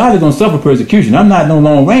live God is going to suffer persecution. I'm not no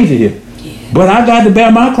Lone Ranger here. But I got to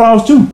bear my cross too.